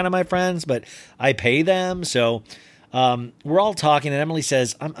 so they're kind of my friends, but I pay them. So we're all talking, and Emily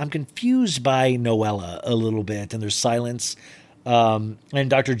says, I'm confused by Noella a little bit, and there's silence. And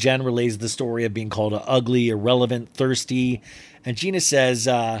Dr. Jen relays the story of being called ugly, irrelevant, thirsty. And Gina says,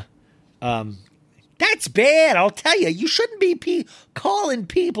 that's bad. I'll tell you, you shouldn't be calling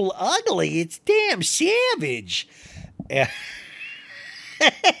people ugly. It's damn savage. Yeah.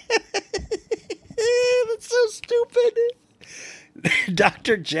 That's so stupid.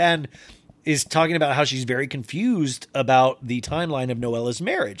 Dr. Jen is talking about how she's very confused about the timeline of Noella's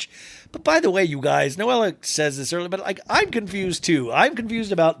marriage. But by the way, you guys, Noella says this earlier, but like, I'm confused too. I'm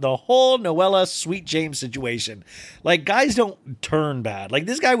confused about the whole Noella Sweet James situation. Like, guys don't turn bad. Like,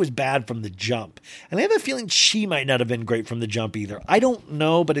 this guy was bad from the jump. And I have a feeling she might not have been great from the jump either. I don't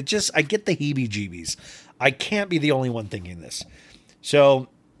know, but I get the heebie-jeebies. I can't be the only one thinking this. So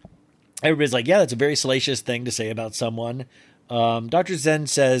everybody's like, yeah, that's a very salacious thing to say about someone. Dr. Zen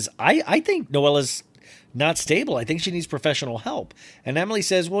says, I think Noella's not stable. I think she needs professional help. And Emily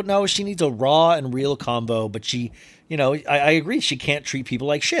says, well, no, she needs a raw and real combo, but she, I agree. She can't treat people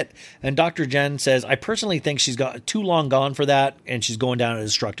like shit. And Dr. Jen says, I personally think she's got too long gone for that, and she's going down a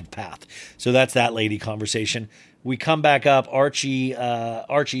destructive path. So that's that lady conversation. We come back up. Archie,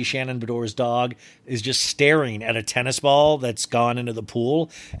 Shannon Bedore's dog, is just staring at a tennis ball that's gone into the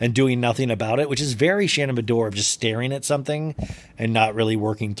pool and doing nothing about it, which is very Shannon Bedore, of just staring at something and not really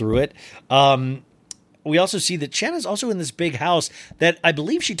working through it. We also see that Shannon's also in this big house that I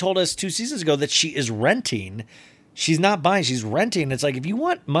believe she told us 2 seasons ago that she is renting. She's not buying, she's renting. It's like, if you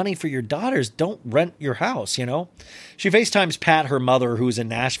want money for your daughters, don't rent your house, She FaceTimes Pat, her mother, who's in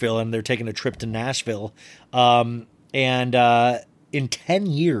Nashville, and they're taking a trip to Nashville. And in 10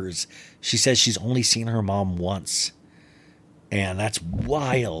 years, she says she's only seen her mom once. And that's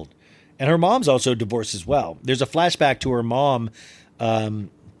wild. And her mom's also divorced as well. There's a flashback to her mom a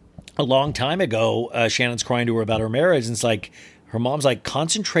long time ago. Shannon's crying to her about her marriage, and it's like, her mom's like,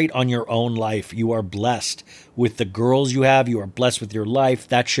 concentrate on your own life. You are blessed with the girls you have. You are blessed with your life.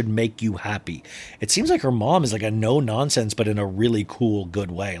 That should make you happy. It seems like her mom is like a no nonsense, but in a really cool,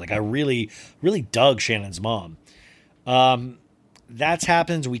 good way. Like, I really, really dug Shannon's mom. That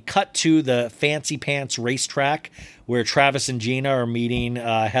happens. We cut to the Fancy Pants racetrack where Travis and Gina are meeting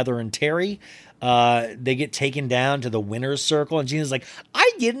Heather and Terry. They get taken down to the winner's circle, and Gina's like, I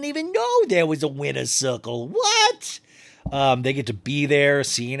didn't even know there was a winner's circle. What? They get to be there,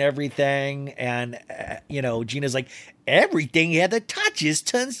 seeing everything, and, Gina's like, everything Heather touches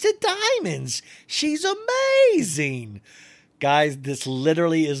turns to diamonds. She's amazing. Guys, this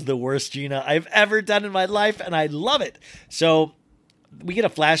literally is the worst Gina I've ever done in my life, and I love it. So we get a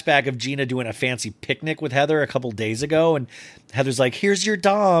flashback of Gina doing a fancy picnic with Heather a couple days ago, and Heather's like, here's your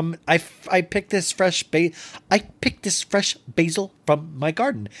Dom. I picked this fresh basil from my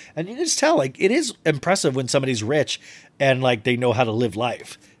garden. And you just tell, like, it is impressive when somebody's rich and, like, they know how to live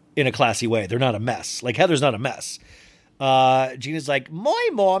life in a classy way. They're not a mess. Like, Heather's not a mess. Gina's like, my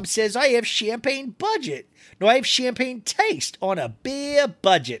mom says I have champagne budget. No, I have champagne taste on a beer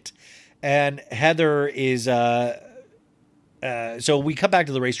budget. And Heather is, so we come back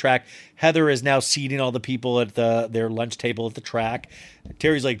to the racetrack. Heather is now seating all the people at their lunch table at the track.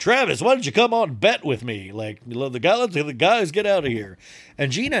 Terry's like, Travis, why don't you come on and bet with me? Like, you love the guys, get out of here.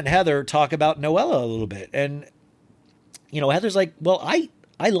 And Gina and Heather talk about Noella a little bit. And, Heather's like, well, I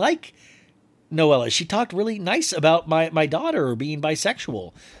like Noella. She talked really nice about my daughter being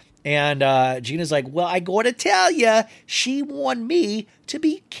bisexual. And Gina's like, well, I got to tell you, she warned me to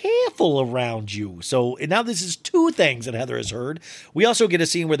be careful around you. So now this is two things that Heather has heard. We also get a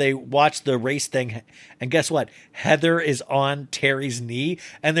scene where they watch the race thing. And guess what? Heather is on Terry's knee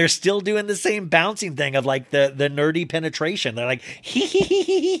and they're still doing the same bouncing thing of like the nerdy penetration. They're like, hee hee hee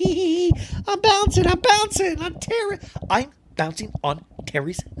hee hee. I'm bouncing on Terry. I'm bouncing on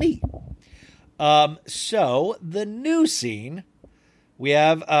Terry's knee. So the new scene, we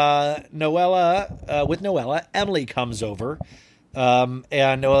have Noella, with Noella, Emily comes over, and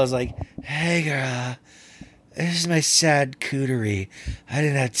Noella's like, hey girl, this is my sad cootery. I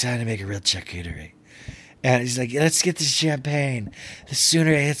didn't have time to make a real charcuterie. And he's like, let's get this champagne. The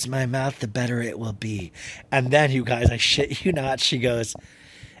sooner it hits my mouth, the better it will be. And then, you guys, I shit you not, she goes,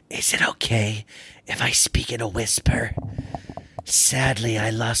 is it okay if I speak in a whisper? Sadly, I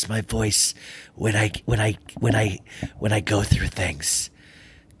lost my voice when I go through things.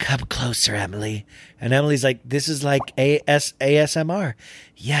 Come closer, Emily. And Emily's like, this is like ASMR.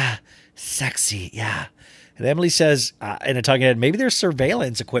 Yeah, sexy, yeah. And Emily says, in a talking head, maybe there's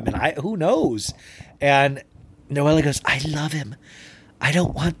surveillance equipment. Who knows? And Noella goes, I love him. I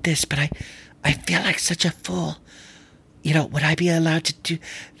don't want this, but I feel like such a fool. You know, would I be allowed to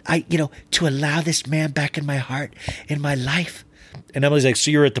to allow this man back in my heart, in my life? And Emily's like,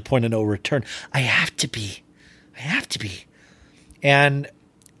 so you're at the point of no return. I have to be. And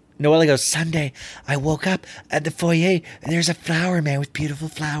Noella goes, Sunday, I woke up at the foyer and there's a flower man with beautiful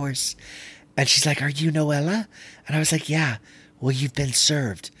flowers. And she's like, are you Noella? And I was like, yeah. Well, you've been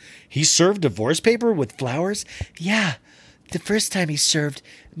served. He served divorce paper with flowers? Yeah. The first time he served,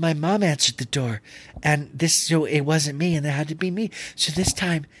 my mom answered the door. And it wasn't me and it had to be me. So this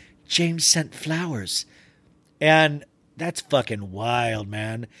time, James sent flowers. And that's fucking wild,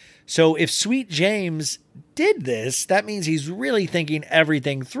 man. So if Sweet James did this, that means he's really thinking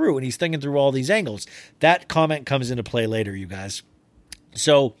everything through, and he's thinking through all these angles. That comment comes into play later, you guys.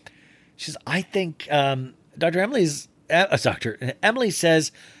 So she says, I think Dr. Emily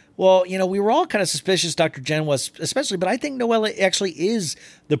says, well, we were all kind of suspicious, Dr. Jen was especially, but I think Noella actually is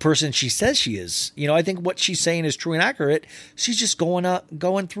the person she says she is. I think what she's saying is true and accurate. She's just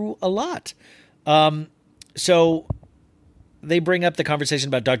going through a lot. So they bring up the conversation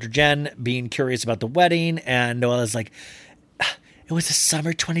about Dr. Jen being curious about the wedding, and Noella's like, it was a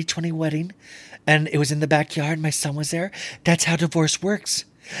summer 2020 wedding, and it was in the backyard. My son was there. That's how divorce works.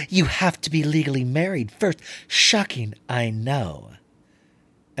 You have to be legally married first. Shocking, I know.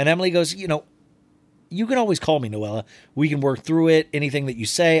 And Emily goes, you can always call me, Noella. We can work through it. Anything that you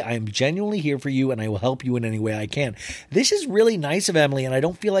say, I am genuinely here for you, and I will help you in any way I can. This is really nice of Emily, and I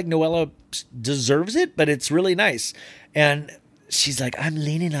don't feel like Noella deserves it, but it's really nice. And she's like, I'm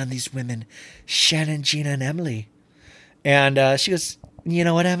leaning on these women, Shannon, Gina, and Emily. And she goes, you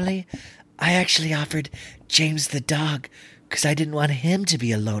know what, Emily? I actually offered James the dog because I didn't want him to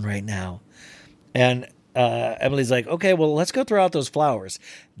be alone right now. And Emily's like, okay, well, let's go throw out those flowers.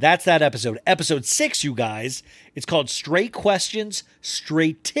 That's that episode. Episode 6, you guys. It's called Straight Questions,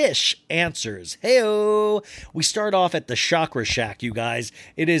 Straight-ish Answers. Hey-o! We start off at the Chakra Shack, you guys.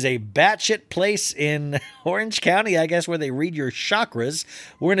 It is a batshit place in Orange County, I guess, where they read your chakras.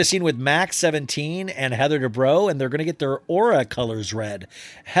 We're in a scene with Max, 17, and Heather Dubrow, and they're going to get their aura colors read.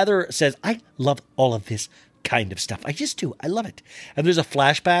 Heather says, I love all of this kind of stuff. I just do. I love it. And there's a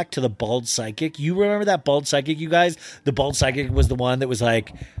flashback to the bald psychic. You remember that bald psychic, you guys? The bald psychic was the one that was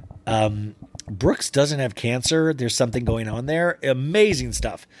like, Brooks doesn't have cancer. There's something going on there. Amazing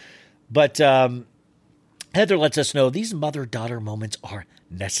stuff. But Heather lets us know these mother-daughter moments are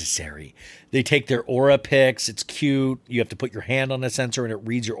necessary. They take their aura pics. It's cute. You have to put your hand on a sensor and it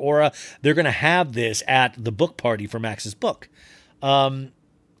reads your aura. They're going to have this at the book party for Max's book.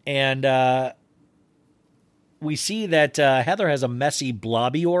 We see that Heather has a messy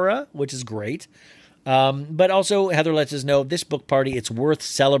blobby aura, which is great. But also Heather lets us know this book party, it's worth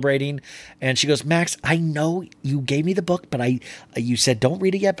celebrating. And she goes, Max, I know you gave me the book, but you said don't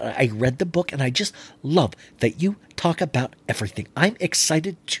read it yet. But I read the book and I just love that you talk about everything. I'm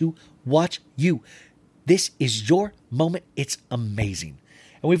excited to watch you. This is your moment. It's amazing.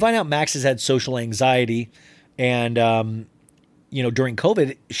 And we find out Max has had social anxiety and, during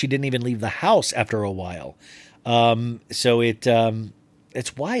COVID, she didn't even leave the house after a while. So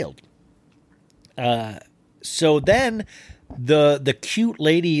it's wild. So then the cute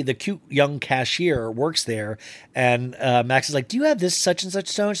lady, the cute young cashier works there, and Max is like, do you have this such and such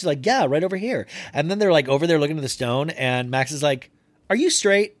stone? She's like, yeah, right over here. And then they're like over there looking at the stone, and Max is like, are you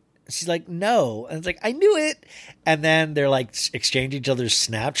straight? She's like, no. And it's like, I knew it. And then they're like exchanging each other's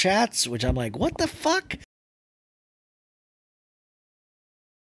Snapchats, which I'm like, what the fuck?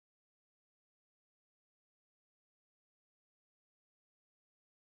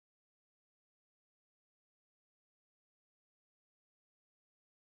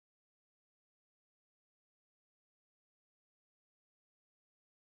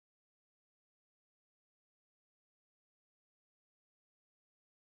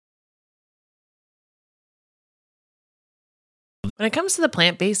 When it comes to the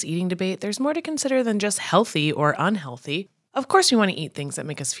plant-based eating debate, there's more to consider than just healthy or unhealthy. Of course, we want to eat things that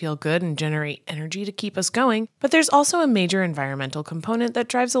make us feel good and generate energy to keep us going, but there's also a major environmental component that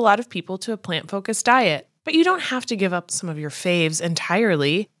drives a lot of people to a plant-focused diet. But you don't have to give up some of your faves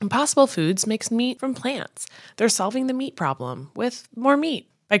entirely. Impossible Foods makes meat from plants. They're solving the meat problem with more meat.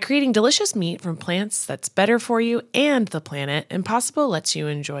 By creating delicious meat from plants that's better for you and the planet, Impossible lets you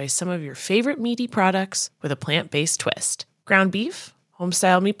enjoy some of your favorite meaty products with a plant-based twist. Ground beef,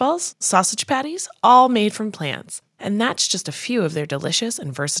 home-style meatballs, sausage patties, all made from plants. And that's just a few of their delicious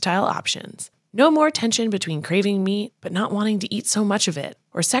and versatile options. No more tension between craving meat but not wanting to eat so much of it,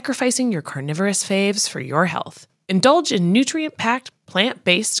 or sacrificing your carnivorous faves for your health. Indulge in nutrient-packed,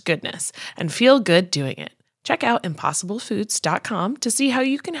 plant-based goodness and feel good doing it. Check out impossiblefoods.com to see how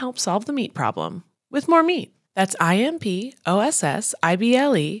you can help solve the meat problem with more meat. That's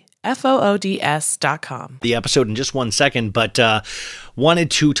IMPOSSIBLEFOODS.com. The episode in just 1 second, but wanted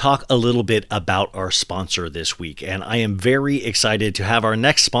to talk a little bit about our sponsor this week. And I am very excited to have our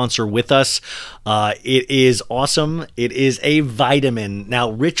next sponsor with us. It is awesome. It is a vitamin.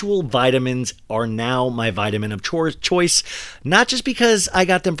 Now, Ritual vitamins are now my vitamin of choice, not just because I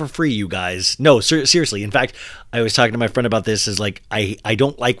got them for free, you guys. No, seriously. In fact, I was talking to my friend about this. Is like, I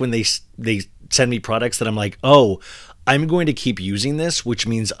don't like when they send me products that I'm like, oh, I'm going to keep using this, which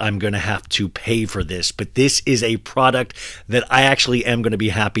means I'm going to have to pay for this. But this is a product that I actually am going to be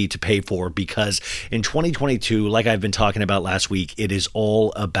happy to pay for, because in 2022, like I've been talking about last week, it is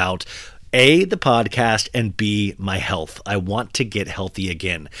all about A, the podcast, and B, my health. I want to get healthy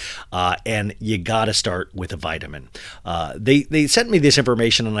again. And you got to start with a vitamin. They sent me this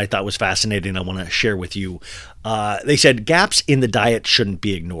information and I thought was fascinating. I want to share with you. They said gaps in the diet shouldn't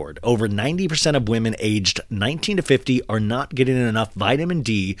be ignored. Over 90% of women aged 19 to 50 are not getting enough vitamin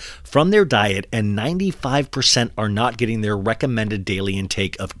D from their diet, and 95% are not getting their recommended daily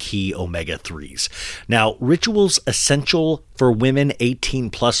intake of key omega-3s. Now, Ritual's Essential for Women 18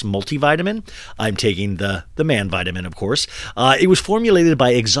 Plus multivitamin, I'm taking the man vitamin, of course. It was formulated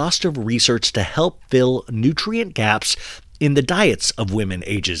by exhaustive research to help fill nutrient gaps in the diets of women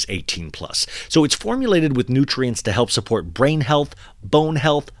ages 18 plus. So it's formulated with nutrients to help support brain health, bone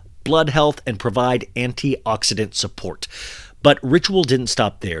health, blood health, and provide antioxidant support. But Ritual didn't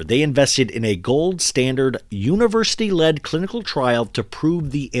stop there. They invested in a gold standard university-led clinical trial to prove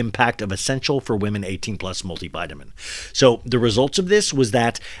the impact of Essential for Women 18 Plus multivitamin. So the results of this was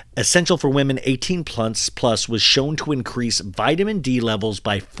that Essential for Women 18 Plus was shown to increase vitamin D levels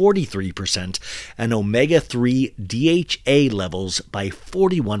by 43% and omega-3 DHA levels by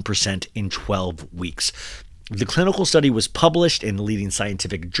 41% in 12 weeks. The clinical study was published in the leading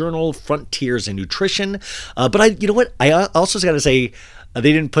scientific journal, Frontiers in Nutrition. But you know what? I also got to say,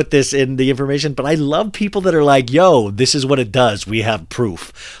 they didn't put this in the information, but I love people that are like, yo, this is what it does. We have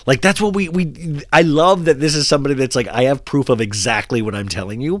proof. Like, that's what I love that this is somebody that's like, I have proof of exactly what I'm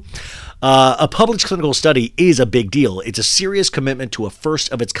telling you. A published clinical study is a big deal. It's a serious commitment to a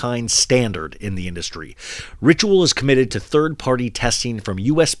first-of-its-kind standard in the industry. Ritual is committed to third-party testing from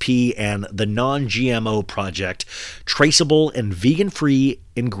USP and the Non-GMO Project, traceable and vegan-free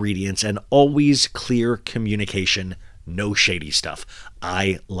ingredients, and always clear communication. No shady stuff.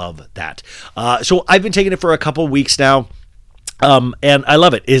 I love that. So I've been taking it for a couple weeks now. And I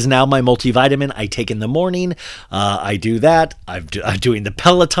love it. It is now my multivitamin. I take in the morning. I do that. I'm doing the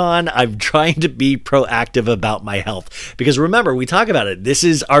Peloton. I'm trying to be proactive about my health, because remember, we talk about it. This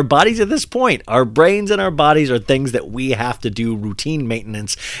is our bodies at this point. Our brains and our bodies are things that we have to do routine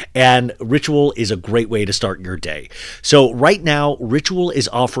maintenance, and Ritual is a great way to start your day. So right now, Ritual is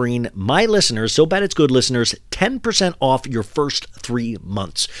offering my listeners, So Bad It's Good listeners, 10% off your first 3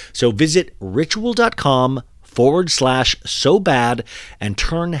 months. So visit ritual.com/so bad and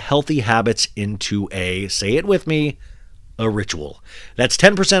turn healthy habits into say it with me, a ritual. That's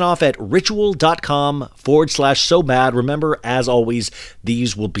 10% off at ritual.com/so bad. Remember, as always,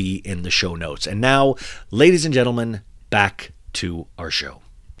 these will be in the show notes. And now, ladies and gentlemen, back to our show.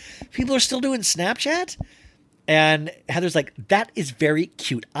 People are still doing Snapchat? And Heather's like, that is very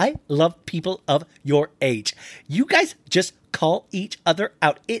cute. I love people of your age. You guys just call each other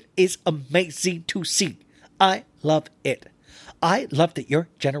out. It is amazing to see. I love it. I love that your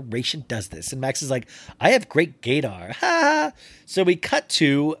generation does this. And Max is like, I have great gaydar. Ha! So we cut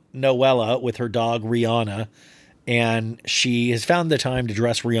to Noella with her dog, Rihanna. And she has found the time to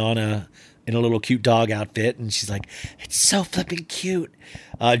dress Rihanna in a little cute dog outfit. And she's like, it's so flipping cute.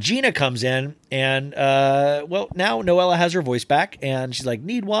 Gina comes in and, now Noella has her voice back. And she's like,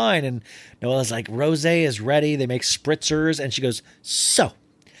 need wine. And Noella's like, rosé is ready. They make spritzers. And she goes, so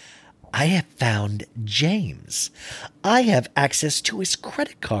I have found James. I have access to his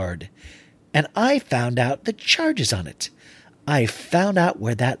credit card. And I found out the charges on it. I found out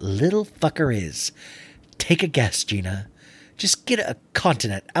where that little fucker is. Take a guess, Gina. Just get a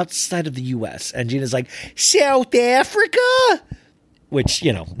continent outside of the U.S. And Gina's like, South Africa? Which,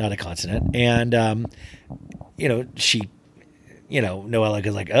 not a continent. And, Noella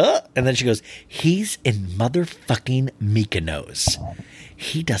goes like, and then she goes, he's in motherfucking Mykonos.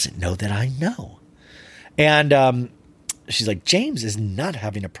 He doesn't know that I know. And she's like, James is not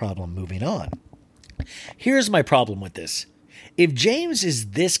having a problem moving on. Here's my problem with this. If James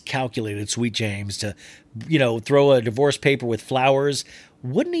is this calculated, sweet James, to, throw a divorce paper with flowers,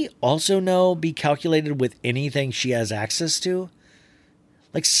 wouldn't he also be calculated with anything she has access to?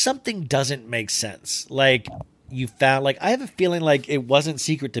 Like, something doesn't make sense. Like, you found, I have a feeling like it wasn't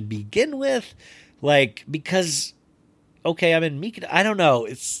secret to begin with. Because, okay, I'm in Mykonos. I don't know.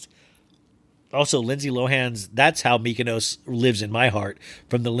 It's also Lindsay Lohan's, that's how Mykonos lives in my heart,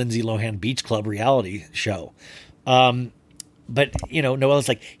 from the Lindsay Lohan Beach Club reality show. But, Noella's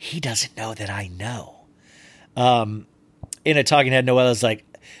like, he doesn't know that I know. In a talking head, Noella's like,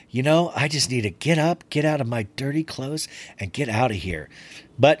 I just need to get up, get out of my dirty clothes, and get out of here.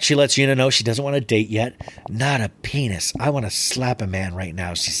 But she lets Gina know she doesn't want to date yet. Not a penis. I want to slap a man right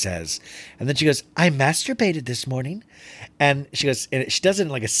now, she says. And then she goes, I masturbated this morning. And she goes, and she does it in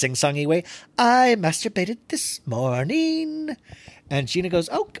like a sing-songy way. I masturbated this morning. And Gina goes,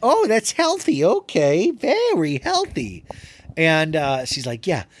 oh, that's healthy. Okay, very healthy. And she's like,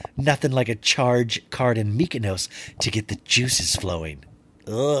 yeah, nothing like a charge card in Mykonos to get the juices flowing.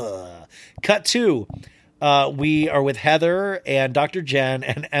 Ugh. Cut 2. We are with Heather and Dr. Jen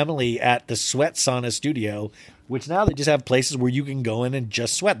and Emily at the Sweat Sauna Studio, which now they just have places where you can go in and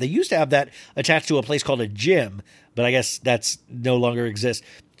just sweat. They used to have that attached to a place called a gym, but I guess that's no longer exists.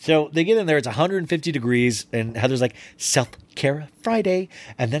 So they get in there, it's 150 degrees, and Heather's like, self-care Friday.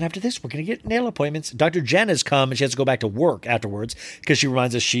 And then after this, we're going to get nail appointments. Dr. Jen has come, and she has to go back to work afterwards because she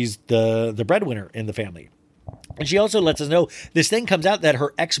reminds us she's the breadwinner in the family. And she also lets us know this thing comes out that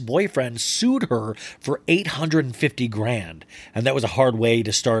her ex-boyfriend sued her for $850,000. And that was a hard way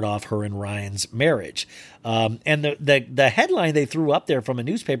to start off her and Ryan's marriage. And the headline they threw up there from a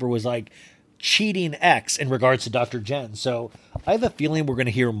newspaper was like, cheating ex in regards to Dr. Jen. So I have a feeling we're going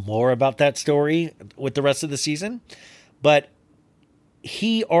to hear more about that story with the rest of the season. But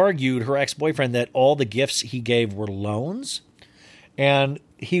he argued, her ex-boyfriend, that all the gifts he gave were loans. And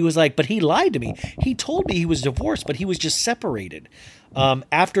he was like, but he lied to me. He told me he was divorced, but he was just separated.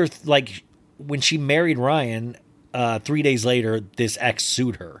 After, when she married Ryan, 3 days later, this ex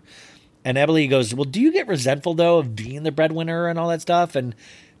sued her. And Emily goes, well, do you get resentful, though, of being the breadwinner and all that stuff? And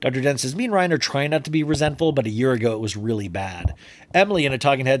Dr. Jen says, me and Ryan are trying not to be resentful, but a year ago it was really bad. Emily, in a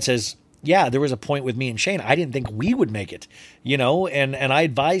talking head, says, yeah, there was a point with me and Shane. I didn't think we would make it, and I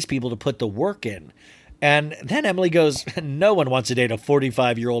advise people to put the work in. And then Emily goes, no one wants to date a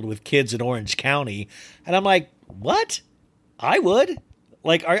 45-year-old with kids in Orange County. And I'm like, what? I would.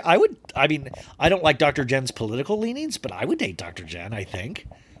 I would. I mean, I don't like Dr. Jen's political leanings, but I would date Dr. Jen, I think.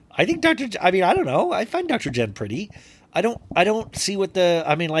 I don't know. I find Dr. Jen pretty. I don't see what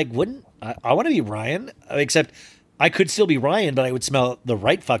wouldn't I want to be Ryan, except I could still be Ryan, but I would smell the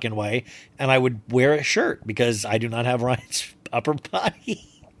right fucking way, and I would wear a shirt because I do not have Ryan's upper body.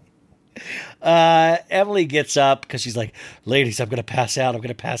 Emily gets up because she's like, ladies, I'm going to pass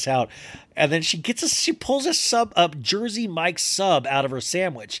out. And then she pulls a Jersey Mike's sub out of her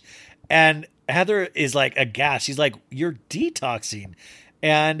sandwich. And Heather is like aghast. She's like, you're detoxing.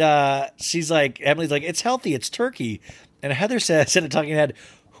 And Emily's like, it's healthy, it's turkey. And Heather says in a talking head,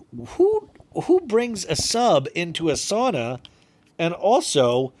 who brings a sub into a sauna, and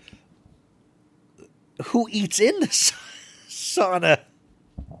also who eats in the sauna?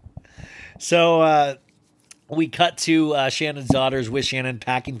 So we cut to Shannon's daughters with Shannon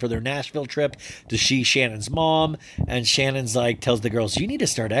packing for their Nashville trip to see Shannon's mom. And Shannon's tells the girls, you need to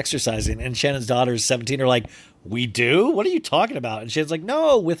start exercising. And Shannon's daughters, 17, are like, we do? What are you talking about? And Shannon's like,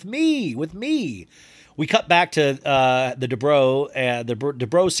 no, with me. We cut back to the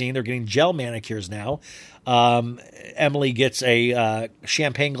Dubrow scene. They're getting gel manicures now. Emily gets a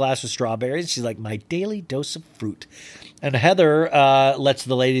champagne glass with strawberries. She's like, my daily dose of fruit. And Heather lets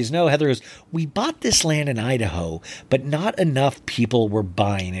the ladies know. Heather goes, we bought this land in Idaho, but not enough people were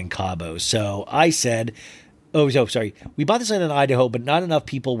buying in Cabo. So I said, we bought this land in Idaho, but not enough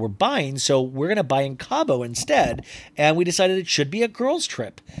people were buying, so we're going to buy in Cabo instead. And we decided it should be a girls'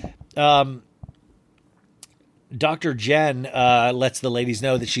 trip. Dr. Jen lets the ladies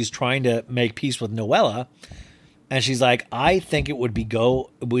know that she's trying to make peace with Noella. And she's like, I think it would be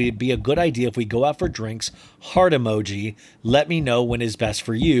a good idea if we go out for drinks. Heart emoji. Let me know when is best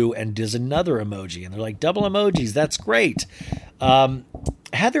for you. And does another emoji. And they're like, double emojis. That's great.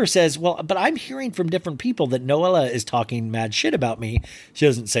 Heather says, well, but I'm hearing from different people that Noella is talking mad shit about me. She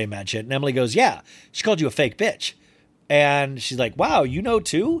doesn't say mad shit. And Emily goes, yeah, she called you a fake bitch. And she's like, wow, you know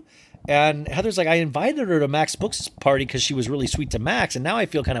too? And Heather's like, I invited her to Mac's Books party because she was really sweet to Max. And now I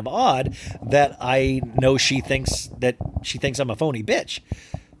feel kind of odd that I know she thinks I'm a phony bitch.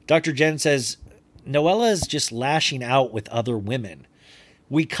 Dr. Jen says, Noella's just lashing out with other women.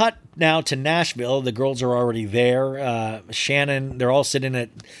 We cut now to Nashville. The girls are already there. Shannon, they're all sitting at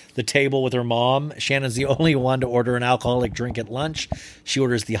the table with her mom. Shannon's the only one to order an alcoholic drink at lunch. She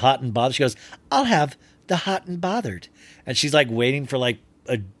orders the hot and bothered. She goes, I'll have the hot and bothered. And she's like waiting for like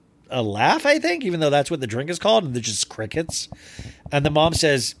a laugh, I think, even though that's what the drink is called. And they're just crickets. And the mom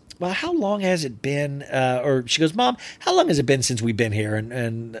says, well, how long has it been? Or she goes, Mom, how long has it been since we've been here?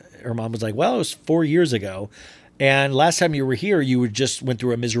 And her mom was like, well, it was 4 years ago. And last time you were here, you just went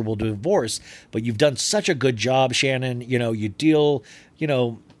through a miserable divorce, but you've done such a good job, Shannon. You know, you've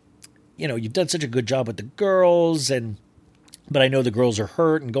done such a good job with the girls, but I know the girls are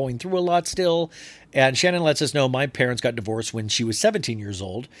hurt and going through a lot still. And Shannon lets us know my parents got divorced when she was 17 years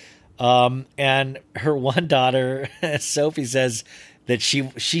old. And her one daughter, Sophie, says that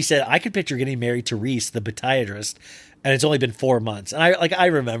she said, I could picture getting married to Reese, the podiatrist, and it's only been 4 months. And I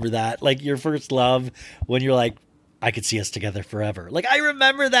remember that, like your first love when you're like, I could see us together forever. Like, I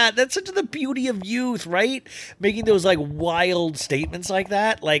remember that. That's such the beauty of youth, right? Making those like wild statements like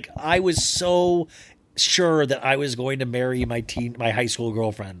that. Like, I was so sure that I was going to marry my high school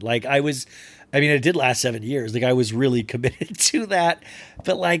girlfriend. Like, it did last 7 years. Like, I was really committed to that.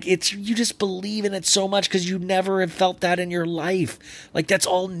 But like, you just believe in it so much because you never have felt that in your life. Like, that's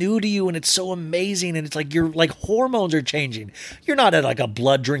all new to you, and it's so amazing. And it's like your like hormones are changing. You're not at like a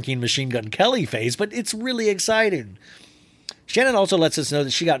blood drinking Machine Gun Kelly phase, but it's really exciting. Shannon also lets us know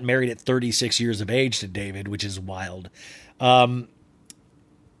that she got married at 36 years of age to David, which is wild. One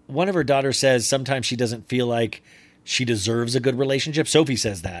of her daughters says sometimes she doesn't feel like she deserves a good relationship. Sophie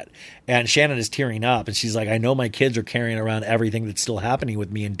says that. And Shannon is tearing up. And she's like, I know my kids are carrying around everything that's still happening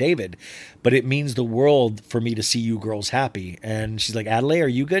with me and David, but it means the world for me to see you girls happy. And she's like, Adelaide, are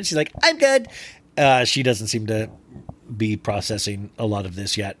you good? She's like, I'm good. She doesn't seem to be processing a lot of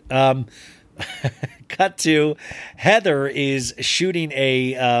this yet. Cut to Heather is shooting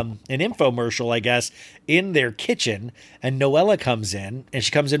an infomercial, I guess, in their kitchen, and Noella comes in, and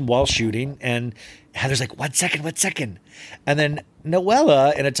she comes in while shooting, and Heather's like, 1 second. And then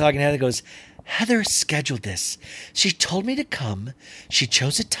Noella, in a talking head, goes, Heather scheduled this. She told me to come. She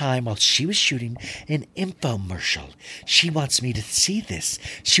chose a time while she was shooting an infomercial. She wants me to see this.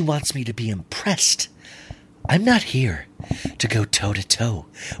 She wants me to be impressed. I'm not here to go toe-to-toe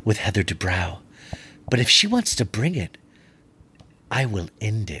with Heather Dubrow, but if she wants to bring it, I will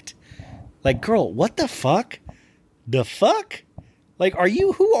end it. Like, girl, what the fuck? The fuck? Like,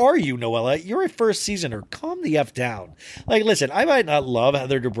 who are you, Noella? You're a first seasoner. Calm the F down. Like, listen, I might not love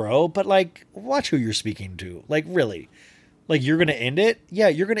Heather Dubrow, but like, watch who you're speaking to. Like, really? Like, you're going to end it? Yeah,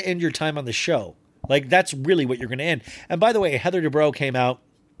 you're going to end your time on the show. Like, that's really what you're going to end. And by the way, Heather Dubrow came out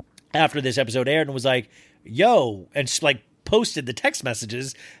after this episode aired and was like, yo, and she like posted the text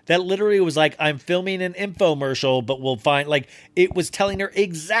messages that literally was like, I'm filming an infomercial, but we'll find, like, it was telling her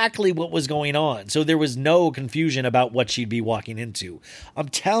exactly what was going on. So there was no confusion about what she'd be walking into. I'm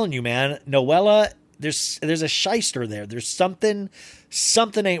telling you, man, Noella, there's a shyster there. There's something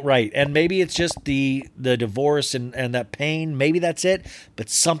ain't right. And maybe it's just the divorce and that pain. Maybe that's it, but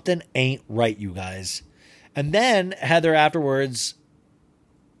something ain't right, you guys. And then Heather afterwards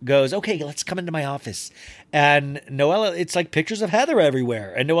goes, okay, let's come into my office. And Noella, it's like pictures of Heather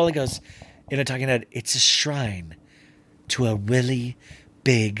everywhere. And Noella goes, in a talking head, it's a shrine to a really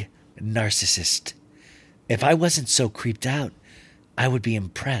big narcissist. If I wasn't so creeped out, I would be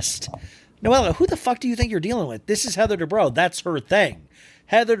impressed. Noella, who the fuck do you think you're dealing with? This is Heather Dubrow. That's her thing.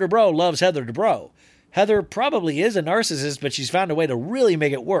 Heather Dubrow loves Heather Dubrow. Heather probably is a narcissist, but she's found a way to really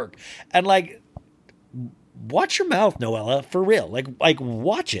make it work. And like, watch your mouth, Noella, for real. Like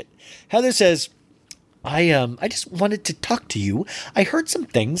watch it. Heather says, I just wanted to talk to you. I heard some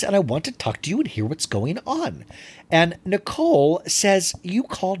things and I want to talk to you and hear what's going on. And Nicole says, you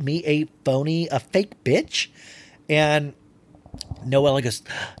called me a fake bitch? And Noella goes,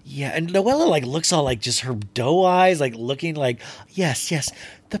 yeah. And Noella like looks all like just her doe eyes, like looking like, yes.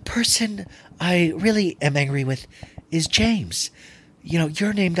 The person I really am angry with is James. You know,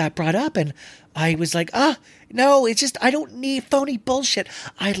 your name got brought up and I was like, no, it's just, I don't need phony bullshit.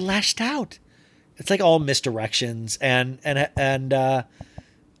 I lashed out. It's like all misdirections. And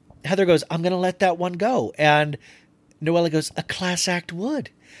Heather goes, I'm going to let that one go. And Noella goes, a class act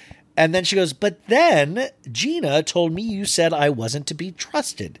would. And then she goes, but then Gina told me you said I wasn't to be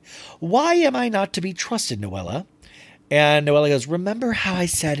trusted. Why am I not to be trusted, Noella? And Noella goes, remember how I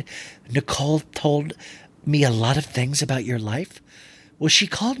said Nicole told me a lot of things about your life? Well, she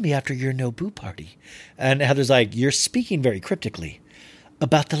called me after your no-boo party. And Heather's like, you're speaking very cryptically.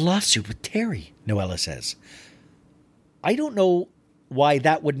 About the lawsuit with Terry, Noella says. I don't know why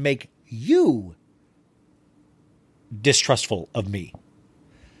that would make you distrustful of me.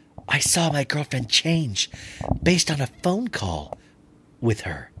 I saw my girlfriend change based on a phone call with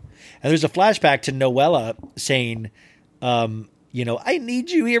her. And there's a flashback to Noella saying, I need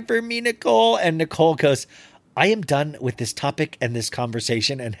you here for me, Nicole. And Nicole goes, I am done with this topic and this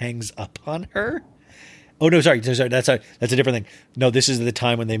conversation, and hangs up on her. Oh, no, sorry. That's a different thing. No, this is the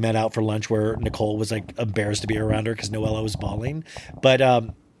time when they met out for lunch where Nicole was like embarrassed to be around her because Noella was bawling. But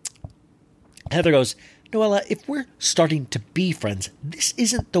Heather goes, Noella, if we're starting to be friends, this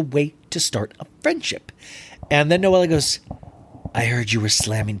isn't the way to start a friendship. And then Noella goes, I heard you were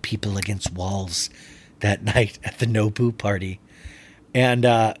slamming people against walls that night at the no-boo party. And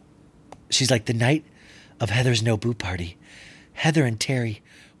she's like, the night of Heather's no-boo party, Heather and Terry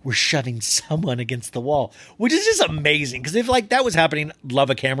were shoving someone against the wall, which is just amazing. Because if like that was happening,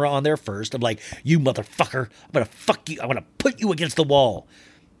 love a camera on there first of like, you motherfucker, I'm going to fuck you. I'm going to put you against the wall.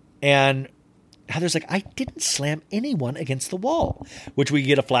 And Heather's like, I didn't slam anyone against the wall, which we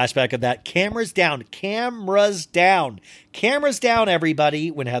get a flashback of that. Cameras down, everybody,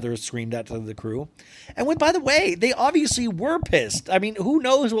 when Heather screamed that to the crew. And when, by the way, they obviously were pissed. I mean, who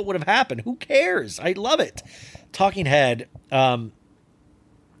knows what would have happened? Who cares? I love it. Talking head,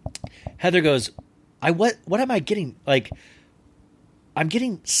 Heather goes, what am I getting? Like, I'm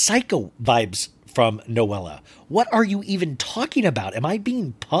getting Psycho vibes from Noella. What are you even talking about? Am I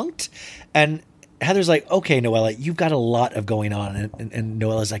being punked? And Heather's like, okay, Noella, you've got a lot of going on. And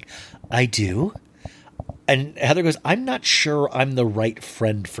Noella's like, I do. And Heather goes, I'm not sure I'm the right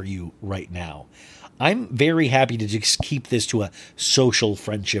friend for you right now. I'm very happy to just keep this to a social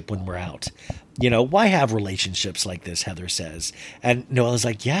friendship when we're out. Why have relationships like this, Heather says. And Noella's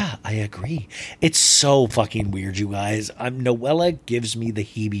like, yeah, I agree. It's so fucking weird, you guys. Noella gives me the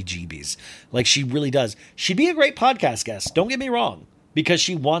heebie-jeebies. Like, she really does. She'd be a great podcast guest. Don't get me wrong. Because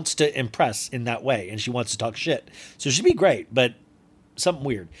she wants to impress in that way. And she wants to talk shit. So she'd be great. But something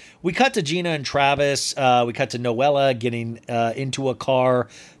weird. We cut to Gina and Travis. We cut to Noella getting into a car,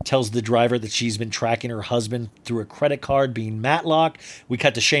 tells the driver that she's been tracking her husband through a credit card, being Matlock. We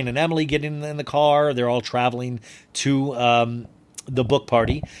cut to Shane and Emily getting in the car. They're all traveling to the book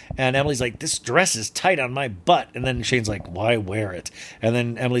party. And Emily's like, this dress is tight on my butt. And then Shane's like, why wear it? And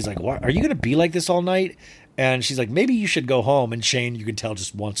then Emily's like, what? Are you going to be like this all night? And she's like, maybe you should go home. And Shane, you can tell,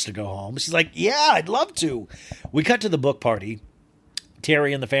 just wants to go home. She's like, yeah, I'd love to. We cut to the book party.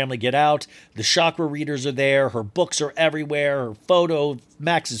 Terry and the family get out. The chakra readers are there. Her books are everywhere. Her photo,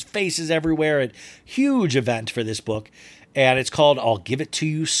 Max's face is everywhere. A huge event for this book. And it's called I'll Give It To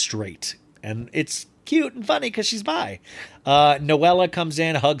You Straight. And it's cute and funny because she's bi. Noella comes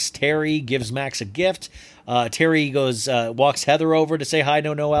in, hugs Terry, gives Max a gift. Terry goes, walks Heather over to say hi to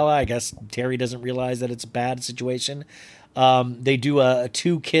Noella. I guess Terry doesn't realize that it's a bad situation. They do a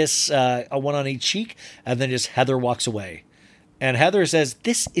 2-kiss, a one on each cheek, and then just Heather walks away. And Heather says,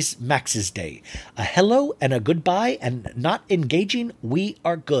 this is Max's day. A hello and a goodbye and not engaging. We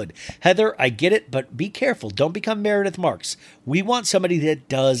are good. Heather, I get it, but be careful. Don't become Meredith Marks. We want somebody that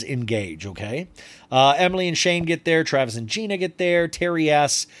does engage, okay? Emily and Shane get there. Travis and Gina get there. Terry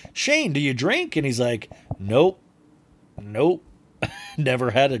asks, Shane, do you drink? And he's like, nope. Never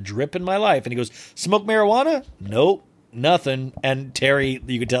had a drip in my life. And he goes, smoke marijuana? Nope. Nothing. And Terry,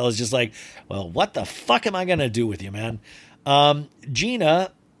 you could tell, is just like, well, what the fuck am I going to do with you, man?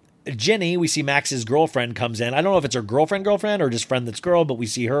 Jenny, we see Max's girlfriend comes in. I don't know if it's her girlfriend or just friend that's girl, but we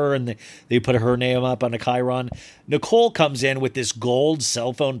see her and they put her name up on a chyron. Nicole comes in with this gold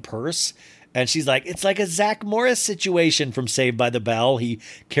cell phone purse. And she's like, it's like a Zach Morris situation from Saved by the Bell. He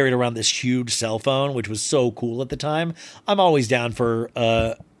carried around this huge cell phone, which was so cool at the time. I'm always down for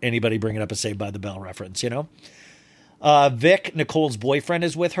anybody bringing up a Saved by the Bell reference, Vic, Nicole's boyfriend,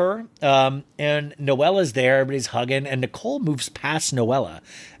 is with her, and Noella's there. Everybody's hugging, and Nicole moves past Noella,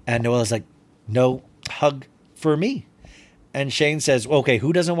 and Noella's like, no hug for me. And Shane says, okay,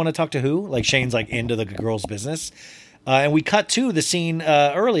 who doesn't want to talk to who? Like, Shane's like into the girl's business. And we cut to the scene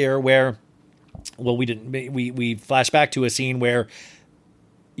earlier where, well, we flash back to a scene where,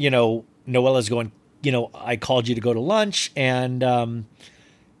 Noella's going, I called you to go to lunch, and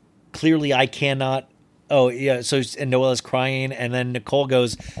clearly I cannot. Oh, yeah. So, and Noella's crying. And then Nicole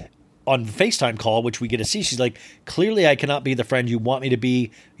goes on the FaceTime call, which we get to see. She's like, clearly I cannot be the friend you want me to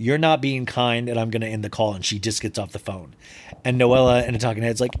be. You're not being kind, and I'm going to end the call. And she just gets off the phone. And Noella in a talking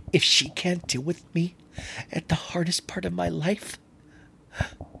head's like, if she can't deal with me at the hardest part of my life,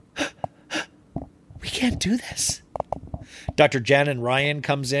 we can't do this. Dr. Jen and Ryan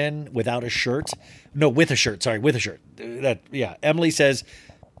comes in without a shirt. No, with a shirt. Sorry, with a shirt. Emily says,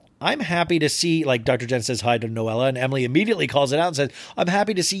 I'm happy to see, like Dr. Jen says hi to Noella, and Emily immediately calls it out and says, I'm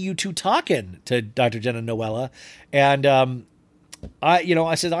happy to see you two talking to Dr. Jen and Noella. And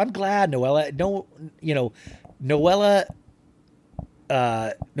I said, I'm glad, Noella.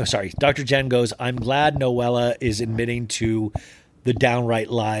 Dr. Jen goes, I'm glad Noella is admitting to the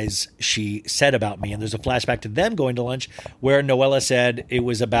downright lies she said about me. And there's a flashback to them going to lunch where Noella said it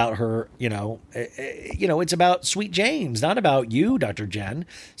was about her, it's about Sweet James, not about you, Dr. Jen.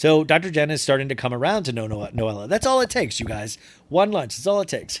 So Dr. Jen is starting to come around to know Noella. That's all it takes, you guys. One lunch. That's all it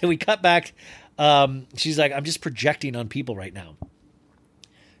takes. And we cut back. She's like, I'm just projecting on people right now.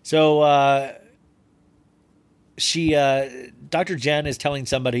 So, Dr. Jen is telling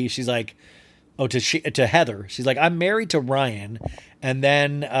somebody, she's like, to Heather, she's like, I'm married to Ryan, and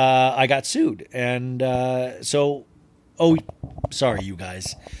then I got sued, and sorry, you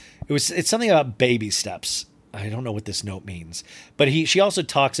guys, it's something about baby steps. I don't know what this note means, but she also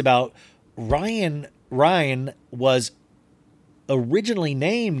talks about Ryan was originally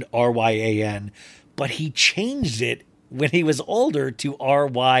named Ryan, but he changed it when he was older to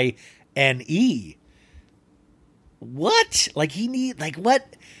Ryne. What? Like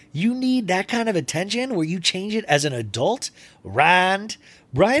what? You need that kind of attention where you change it as an adult? Ryan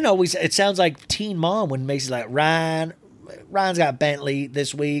always, it sounds like Teen Mom when Macy's like, Ryan's got Bentley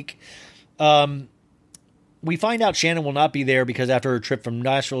this week. We find out Shannon will not be there because after her trip from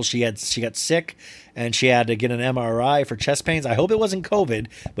Nashville, she got sick and she had to get an MRI for chest pains. I hope it wasn't COVID,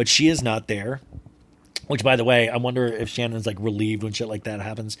 but she is not there. Which, by the way, I wonder if Shannon's like relieved when shit like that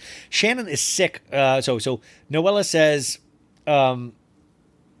happens. Shannon is sick. So Noella says,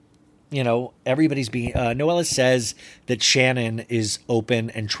 everybody's being, Noella says that Shannon is open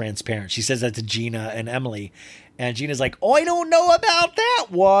and transparent. She says that to Gina and Emily. And Gina's like, I don't know about that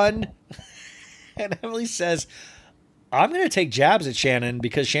one. And Emily says, I'm going to take jabs at Shannon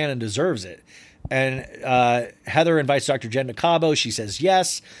because Shannon deserves it. And Heather invites Dr. Jen to Cabo. She says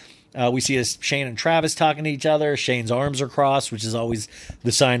yes. We see Shane and Travis talking to each other. Shane's arms are crossed, which is always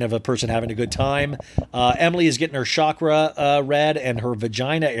the sign of a person having a good time. Emily is getting her chakra red, and her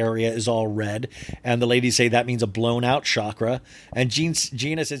vagina area is all red. And the ladies say that means a blown out chakra. And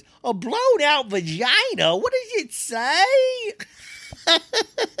Gina says, a blown out vagina? What does it say?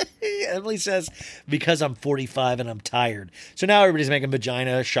 Emily says, because I'm 45 and I'm tired. So now everybody's making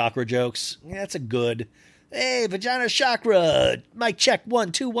vagina chakra jokes. Yeah, that's a good... Hey, vagina chakra. Mic check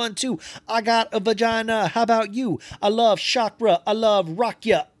 1 2 1 2. I got a vagina. How about you? I love chakra. I love rock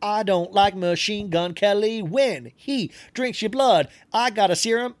ya. I don't like Machine Gun Kelly when he drinks your blood. I got a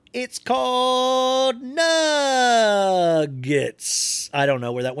serum. It's called Nuggets. I don't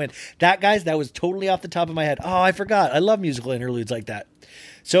know where that went. That was totally off the top of my head. Oh, I forgot. I love musical interludes like that.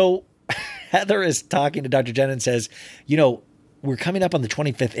 So Heather is talking to Dr. Jen and says, we're coming up on the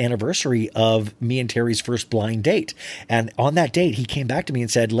 25th anniversary of me and Terry's first blind date. And on that date, he came back to me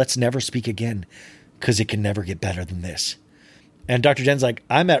and said, let's never speak again because it can never get better than this. And Dr. Jen's like,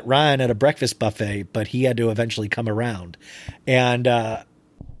 I met Ryan at a breakfast buffet, but he had to eventually come around. And, oh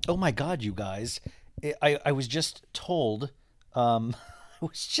my God, you guys, I was just told,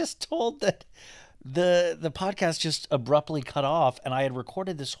 that the podcast just abruptly cut off, and I had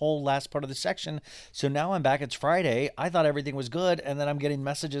recorded this whole last part of the section. So now I'm back. It's Friday. I thought everything was good, and then I'm getting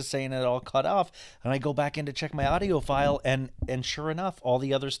messages saying it all cut off. And I go back in to check my audio file, and sure enough, all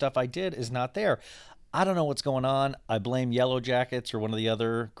the other stuff I did is not there. I don't know what's going on. I blame Yellow Jackets or one of the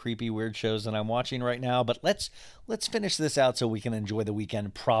other creepy weird shows that I'm watching right now. But let's finish this out so we can enjoy the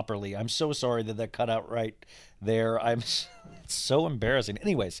weekend properly. I'm so sorry that cut out right there. It's so embarrassing.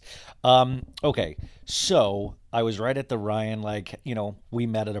 Anyways, okay. So I was right at the Ryan, we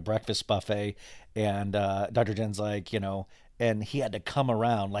met at a breakfast buffet, and Dr. Jen's like, and he had to come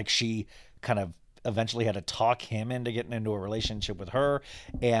around. Like she kind of eventually had to talk him into getting into a relationship with her.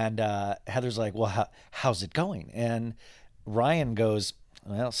 And Heather's like, well, how's it going? And Ryan goes,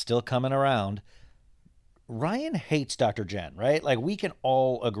 well, still coming around. Ryan hates Dr. Jen, right? Like we can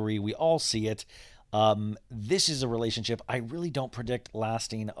all agree. We all see it. This is a relationship I really don't predict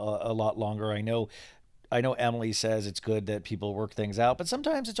lasting a lot longer. I know Emily says it's good that people work things out, but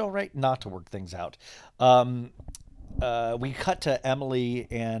sometimes it's all right not to work things out. we cut to Emily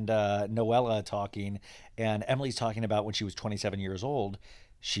and Noella talking, and Emily's talking about when she was 27 years old,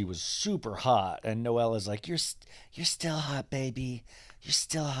 she was super hot, and Noella's like, "You're still hot, baby. You're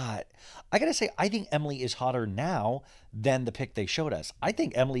still hot." I gotta say, I think Emily is hotter now than the pic they showed us. I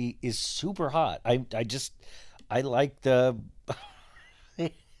think Emily is super hot. I like the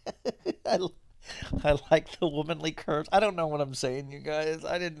I like the womanly curves. I don't know what I'm saying, you guys.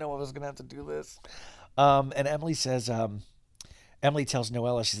 I didn't know I was gonna have to do this. And Emily says, Emily tells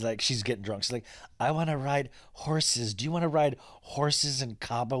Noella, she's getting drunk. She's like, "I want to ride horses. Do you want to ride horses in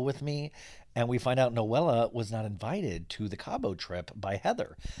Cabo with me?" And we find out Noella was not invited to the Cabo trip by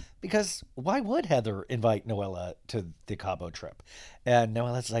Heather, because why would Heather invite Noella to the Cabo trip? And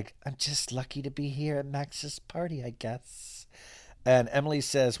Noella's like, "I'm just lucky to be here at Max's party, I guess." And Emily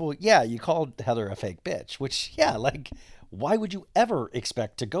says, "Well, yeah, you called Heather a fake bitch," which, yeah, like, why would you ever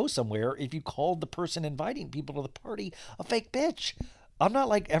expect to go somewhere if you called the person inviting people to the party a fake bitch? I'm not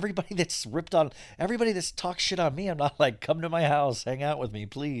like everybody that's everybody that's talks shit on me. I'm not like, "Come to my house, hang out with me,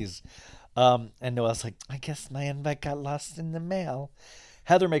 please." And Noelle's like, "I guess my invite got lost in the mail."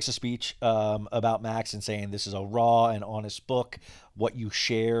 Heather makes a speech about Max and saying, "This is a raw and honest book, what you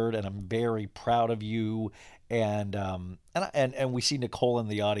shared, and I'm very proud of you." And we see Nicole in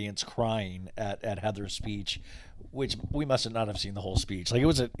the audience crying at Heather's speech, which we must not have seen the whole speech. Like, it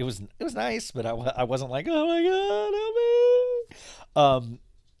was nice, but I wasn't like, "Oh my God, help me."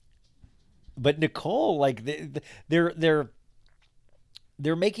 But Nicole, like, they're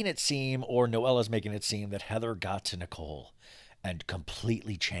making it seem, or Noella's making it seem, that Heather got to Nicole and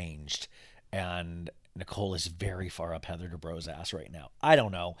completely changed, and Nicole is very far up Heather Dubrow's ass right now. I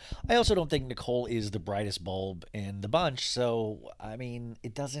don't know. I also don't think Nicole is the brightest bulb in the bunch, so, I mean,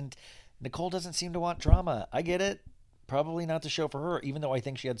 Nicole doesn't seem to want drama. I get it. Probably not the show for her, even though I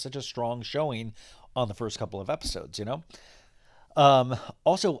think she had such a strong showing on the first couple of episodes, you know?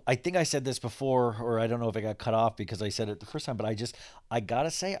 Also, I think I said this before, or I don't know if I got cut off because I said it the first time, but I gotta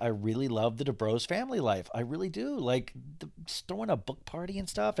say, I really love the Dubrows family life. I really do. Like, just throwing a book party and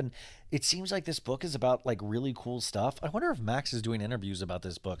stuff, and it seems like this book is about, like, really cool stuff. I wonder if Max is doing interviews about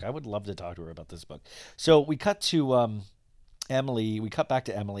this book. I would love to talk to her about this book. So we cut to Emily. We cut back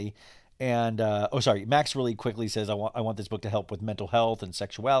to Emily. And, Max really quickly says, I want this book to help with mental health and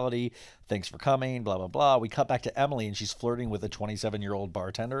sexuality. Thanks for coming, blah, blah, blah. We cut back to Emily, and she's flirting with a 27-year-old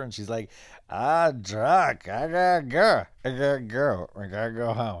bartender, and she's like, drunk. I gotta go. I gotta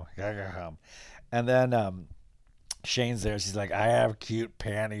go home. And then Shane's there. She's like, "I have cute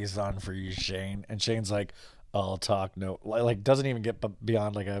panties on for you, Shane." And Shane's like, "I'll talk." No, like, doesn't even get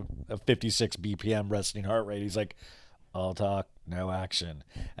beyond, like, a 56 BPM resting heart rate. He's like, "I'll talk, no action."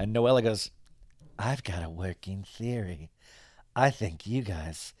 And Noella goes, "I've got a working theory. I think you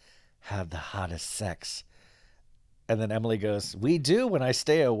guys have the hottest sex." And then Emily goes, "We do when I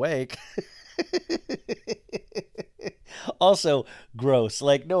stay awake." Also, gross.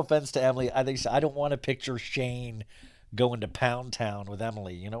 Like, no offense to Emily. I don't want to picture Shane going to Pound Town with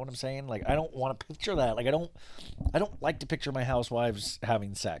Emily. You know what I'm saying? Like, I don't want to picture that. Like, I don't like to picture my housewives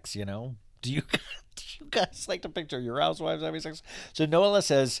having sex, you know? Do you guys like to picture your housewives having sex? So Noella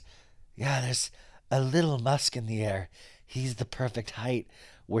says, "Yeah, there's a little Musk in the air. He's the perfect height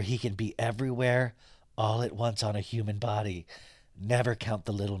where he can be everywhere all at once on a human body. Never count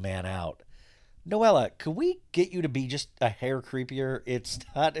the little man out." Noella, could we get you to be just a hair creepier? It's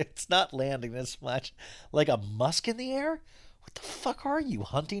not landing this much. Like, a Musk in the air? What the fuck are you,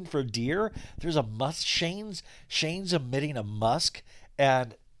 hunting for deer? There's a musk. Shane's emitting a musk,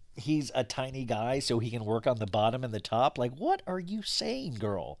 and he's a tiny guy, so he can work on the bottom and the top. Like, what are you saying,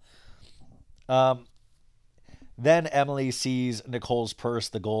 girl? Then Emily sees Nicole's purse,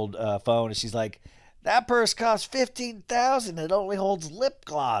 the gold phone, and she's like, "That purse costs $15,000. It only holds lip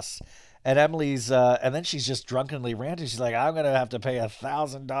gloss." And Emily's, and then she's just drunkenly ranting. She's like, "I'm gonna have to pay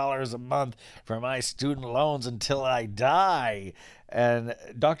 $1,000 a month for my student loans until I die." And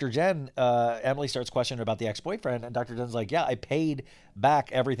Dr. Jen, Emily starts questioning about the ex-boyfriend, and Dr. Jen's like, "Yeah, I paid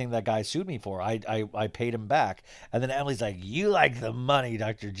back everything that guy sued me for. I paid him back." And then Emily's like, "You like the money,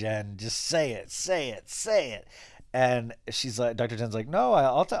 Dr. Jen. Just say it." And she's like, Dr. Jen's like, "No,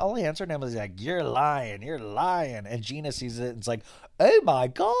 I'll answer." And Emily's like, "You're lying. And Gina sees it and it's like, "Oh my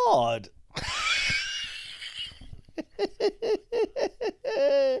God."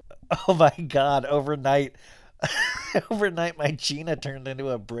 Oh my God. Overnight, my Gina turned into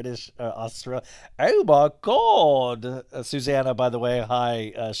a British Australian. "Oh my God." Susanna, by the way,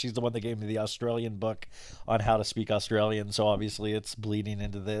 hi. She's the one that gave me the Australian book on how to speak Australian. So obviously it's bleeding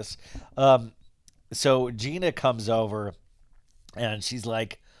into this. So Gina comes over and she's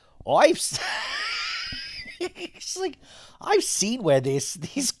like, It's like, I've seen where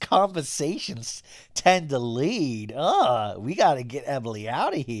these conversations tend to lead. We got to get Emily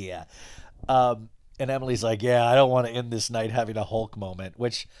out of here. And Emily's like, yeah, I don't want to end this night having a Hulk moment,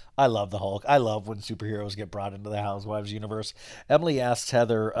 which I love the Hulk. I love when superheroes get brought into the Housewives universe. Emily asks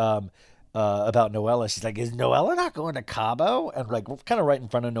Heather about Noella. She's like, is Noella not going to Cabo? And like, we're kind of right in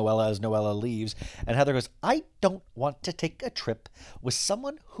front of Noella as Noella leaves. And Heather goes, I don't want to take a trip with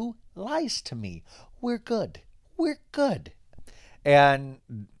someone who lies to me. We're good. We're good. And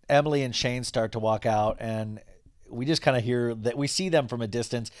Emily and Shane start to walk out, and we just kind of hear that we see them from a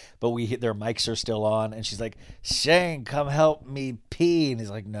distance, but their mics are still on. And she's like, Shane, come help me pee. And he's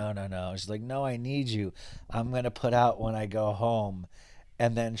like, no. She's like, no, I need you. I'm going to put out when I go home.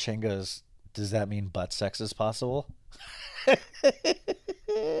 And then Shane goes, does that mean butt sex is possible?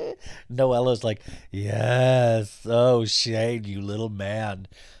 Noella's like, yes. Oh, Shane, you little man.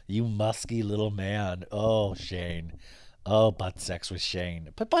 You musky little man. Oh, Shane. Oh, butt sex with Shane.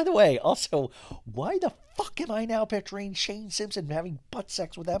 But by the way, also, why the fuck am I now picturing Shane Simpson having butt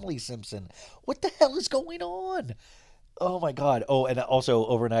sex with Emily Simpson? What the hell is going on? Oh, my God. Oh, and also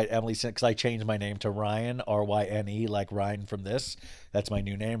overnight, Emily Simpson, because I changed my name to Ryan, R-Y-N-E, like Ryan from this. That's my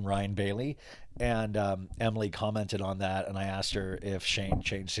new name, Ryan Bailey. And Emily commented on that, and I asked her if Shane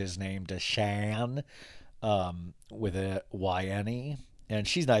changed his name to Shan with a Y-N-E. And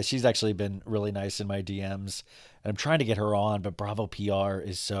she's nice. She's actually been really nice in my DMs. And I'm trying to get her on, but Bravo PR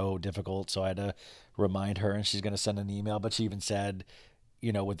is so difficult. So I had to remind her, and she's going to send an email. But she even said,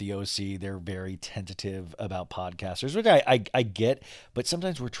 you know, with the OC, they're very tentative about podcasters, which I get, but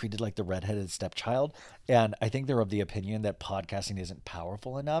sometimes we're treated like the redheaded stepchild. And I think they're of the opinion that podcasting isn't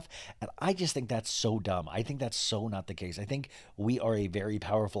powerful enough. And I just think that's so dumb. I think that's so not the case. I think we are a very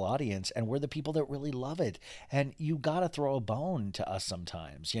powerful audience, and we're the people that really love it. And you got to throw a bone to us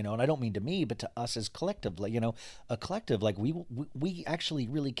sometimes, you know, and I don't mean to me, but to us as collective, like, you know, a collective, like we actually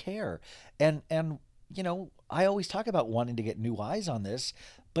really care. And, you know, I always talk about wanting to get new eyes on this,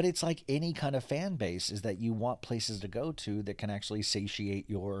 but it's like any kind of fan base, is that you want places to go to that can actually satiate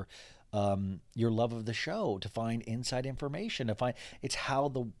your love of the show, to find inside information, to find it's how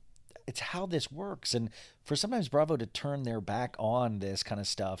this works. And for sometimes Bravo to turn their back on this kind of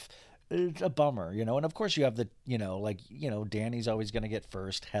stuff, it's a bummer, you know. And of course you have the, you know, like, you know, Danny's always going to get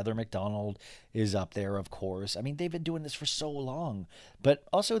first. Heather McDonald is up there, of course. I mean, they've been doing this for so long, but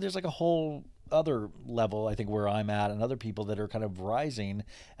also there's like a whole other level, I think, where I'm at, and other people that are kind of rising,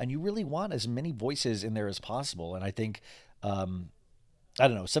 and you really want as many voices in there as possible. And I think, I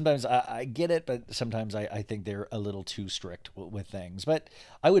don't know, sometimes I get it, but sometimes I think they're a little too strict with things. But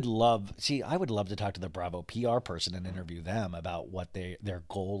I would love to talk to the Bravo PR person and interview them about what their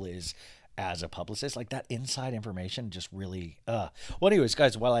goal is as a publicist. Like, that inside information just really, Well, anyways,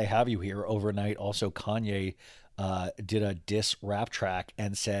 guys, while I have you here, overnight, also Kanye did a diss rap track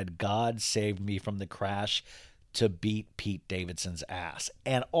and said, God saved me from the crash to beat Pete Davidson's ass.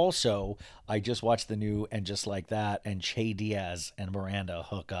 And also, I just watched the new And Just Like That, and Che Diaz and Miranda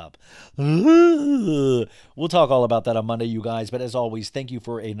hook up. We'll talk all about that on Monday, you guys. But as always, thank you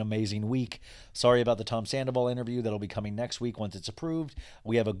for an amazing week. Sorry about the Tom Sandoval interview. That'll be coming next week once it's approved.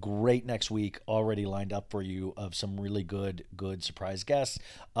 We have a great next week already lined up for you of some really good surprise guests.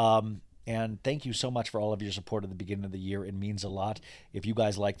 And thank you so much for all of your support at the beginning of the year. It means a lot. If you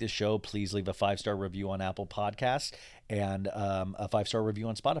guys like this show, please leave a 5-star review on Apple Podcasts and a 5-star review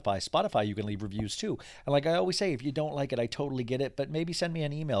on Spotify. Spotify, you can leave reviews too. And like I always say, if you don't like it, I totally get it. But maybe send me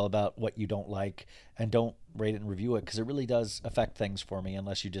an email about what you don't like, and don't rate it and review it, because it really does affect things for me,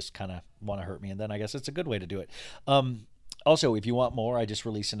 unless you just kind of want to hurt me. And then I guess it's a good way to do it. Also, if you want more, I just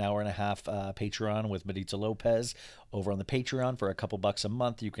released an 1.5 hour Patreon with Maritza Lopez over on the Patreon for a couple bucks a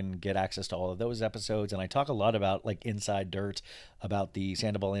month. You can get access to all of those episodes. And I talk a lot about like inside dirt about the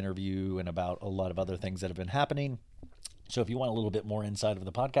Sandoval interview and about a lot of other things that have been happening. So if you want a little bit more inside of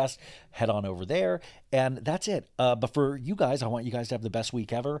the podcast, head on over there. And that's it. But for you guys, I want you guys to have the best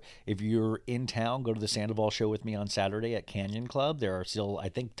week ever. If you're in town, go to the Sandoval show with me on Saturday at Canyon Club. There are still, I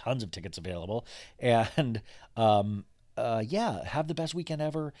think, tons of tickets available. And, have the best weekend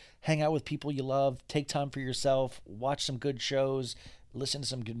ever. Hang out with people you love. Take time for yourself. Watch some good shows. Listen to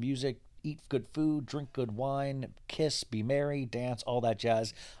some good music. Eat good food. Drink good wine. Kiss. Be merry. Dance. All that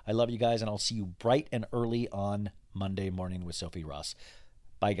jazz. I love you guys, and I'll see you bright and early on Monday morning with Sophie Ross.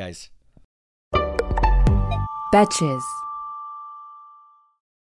 Bye, guys. Betches.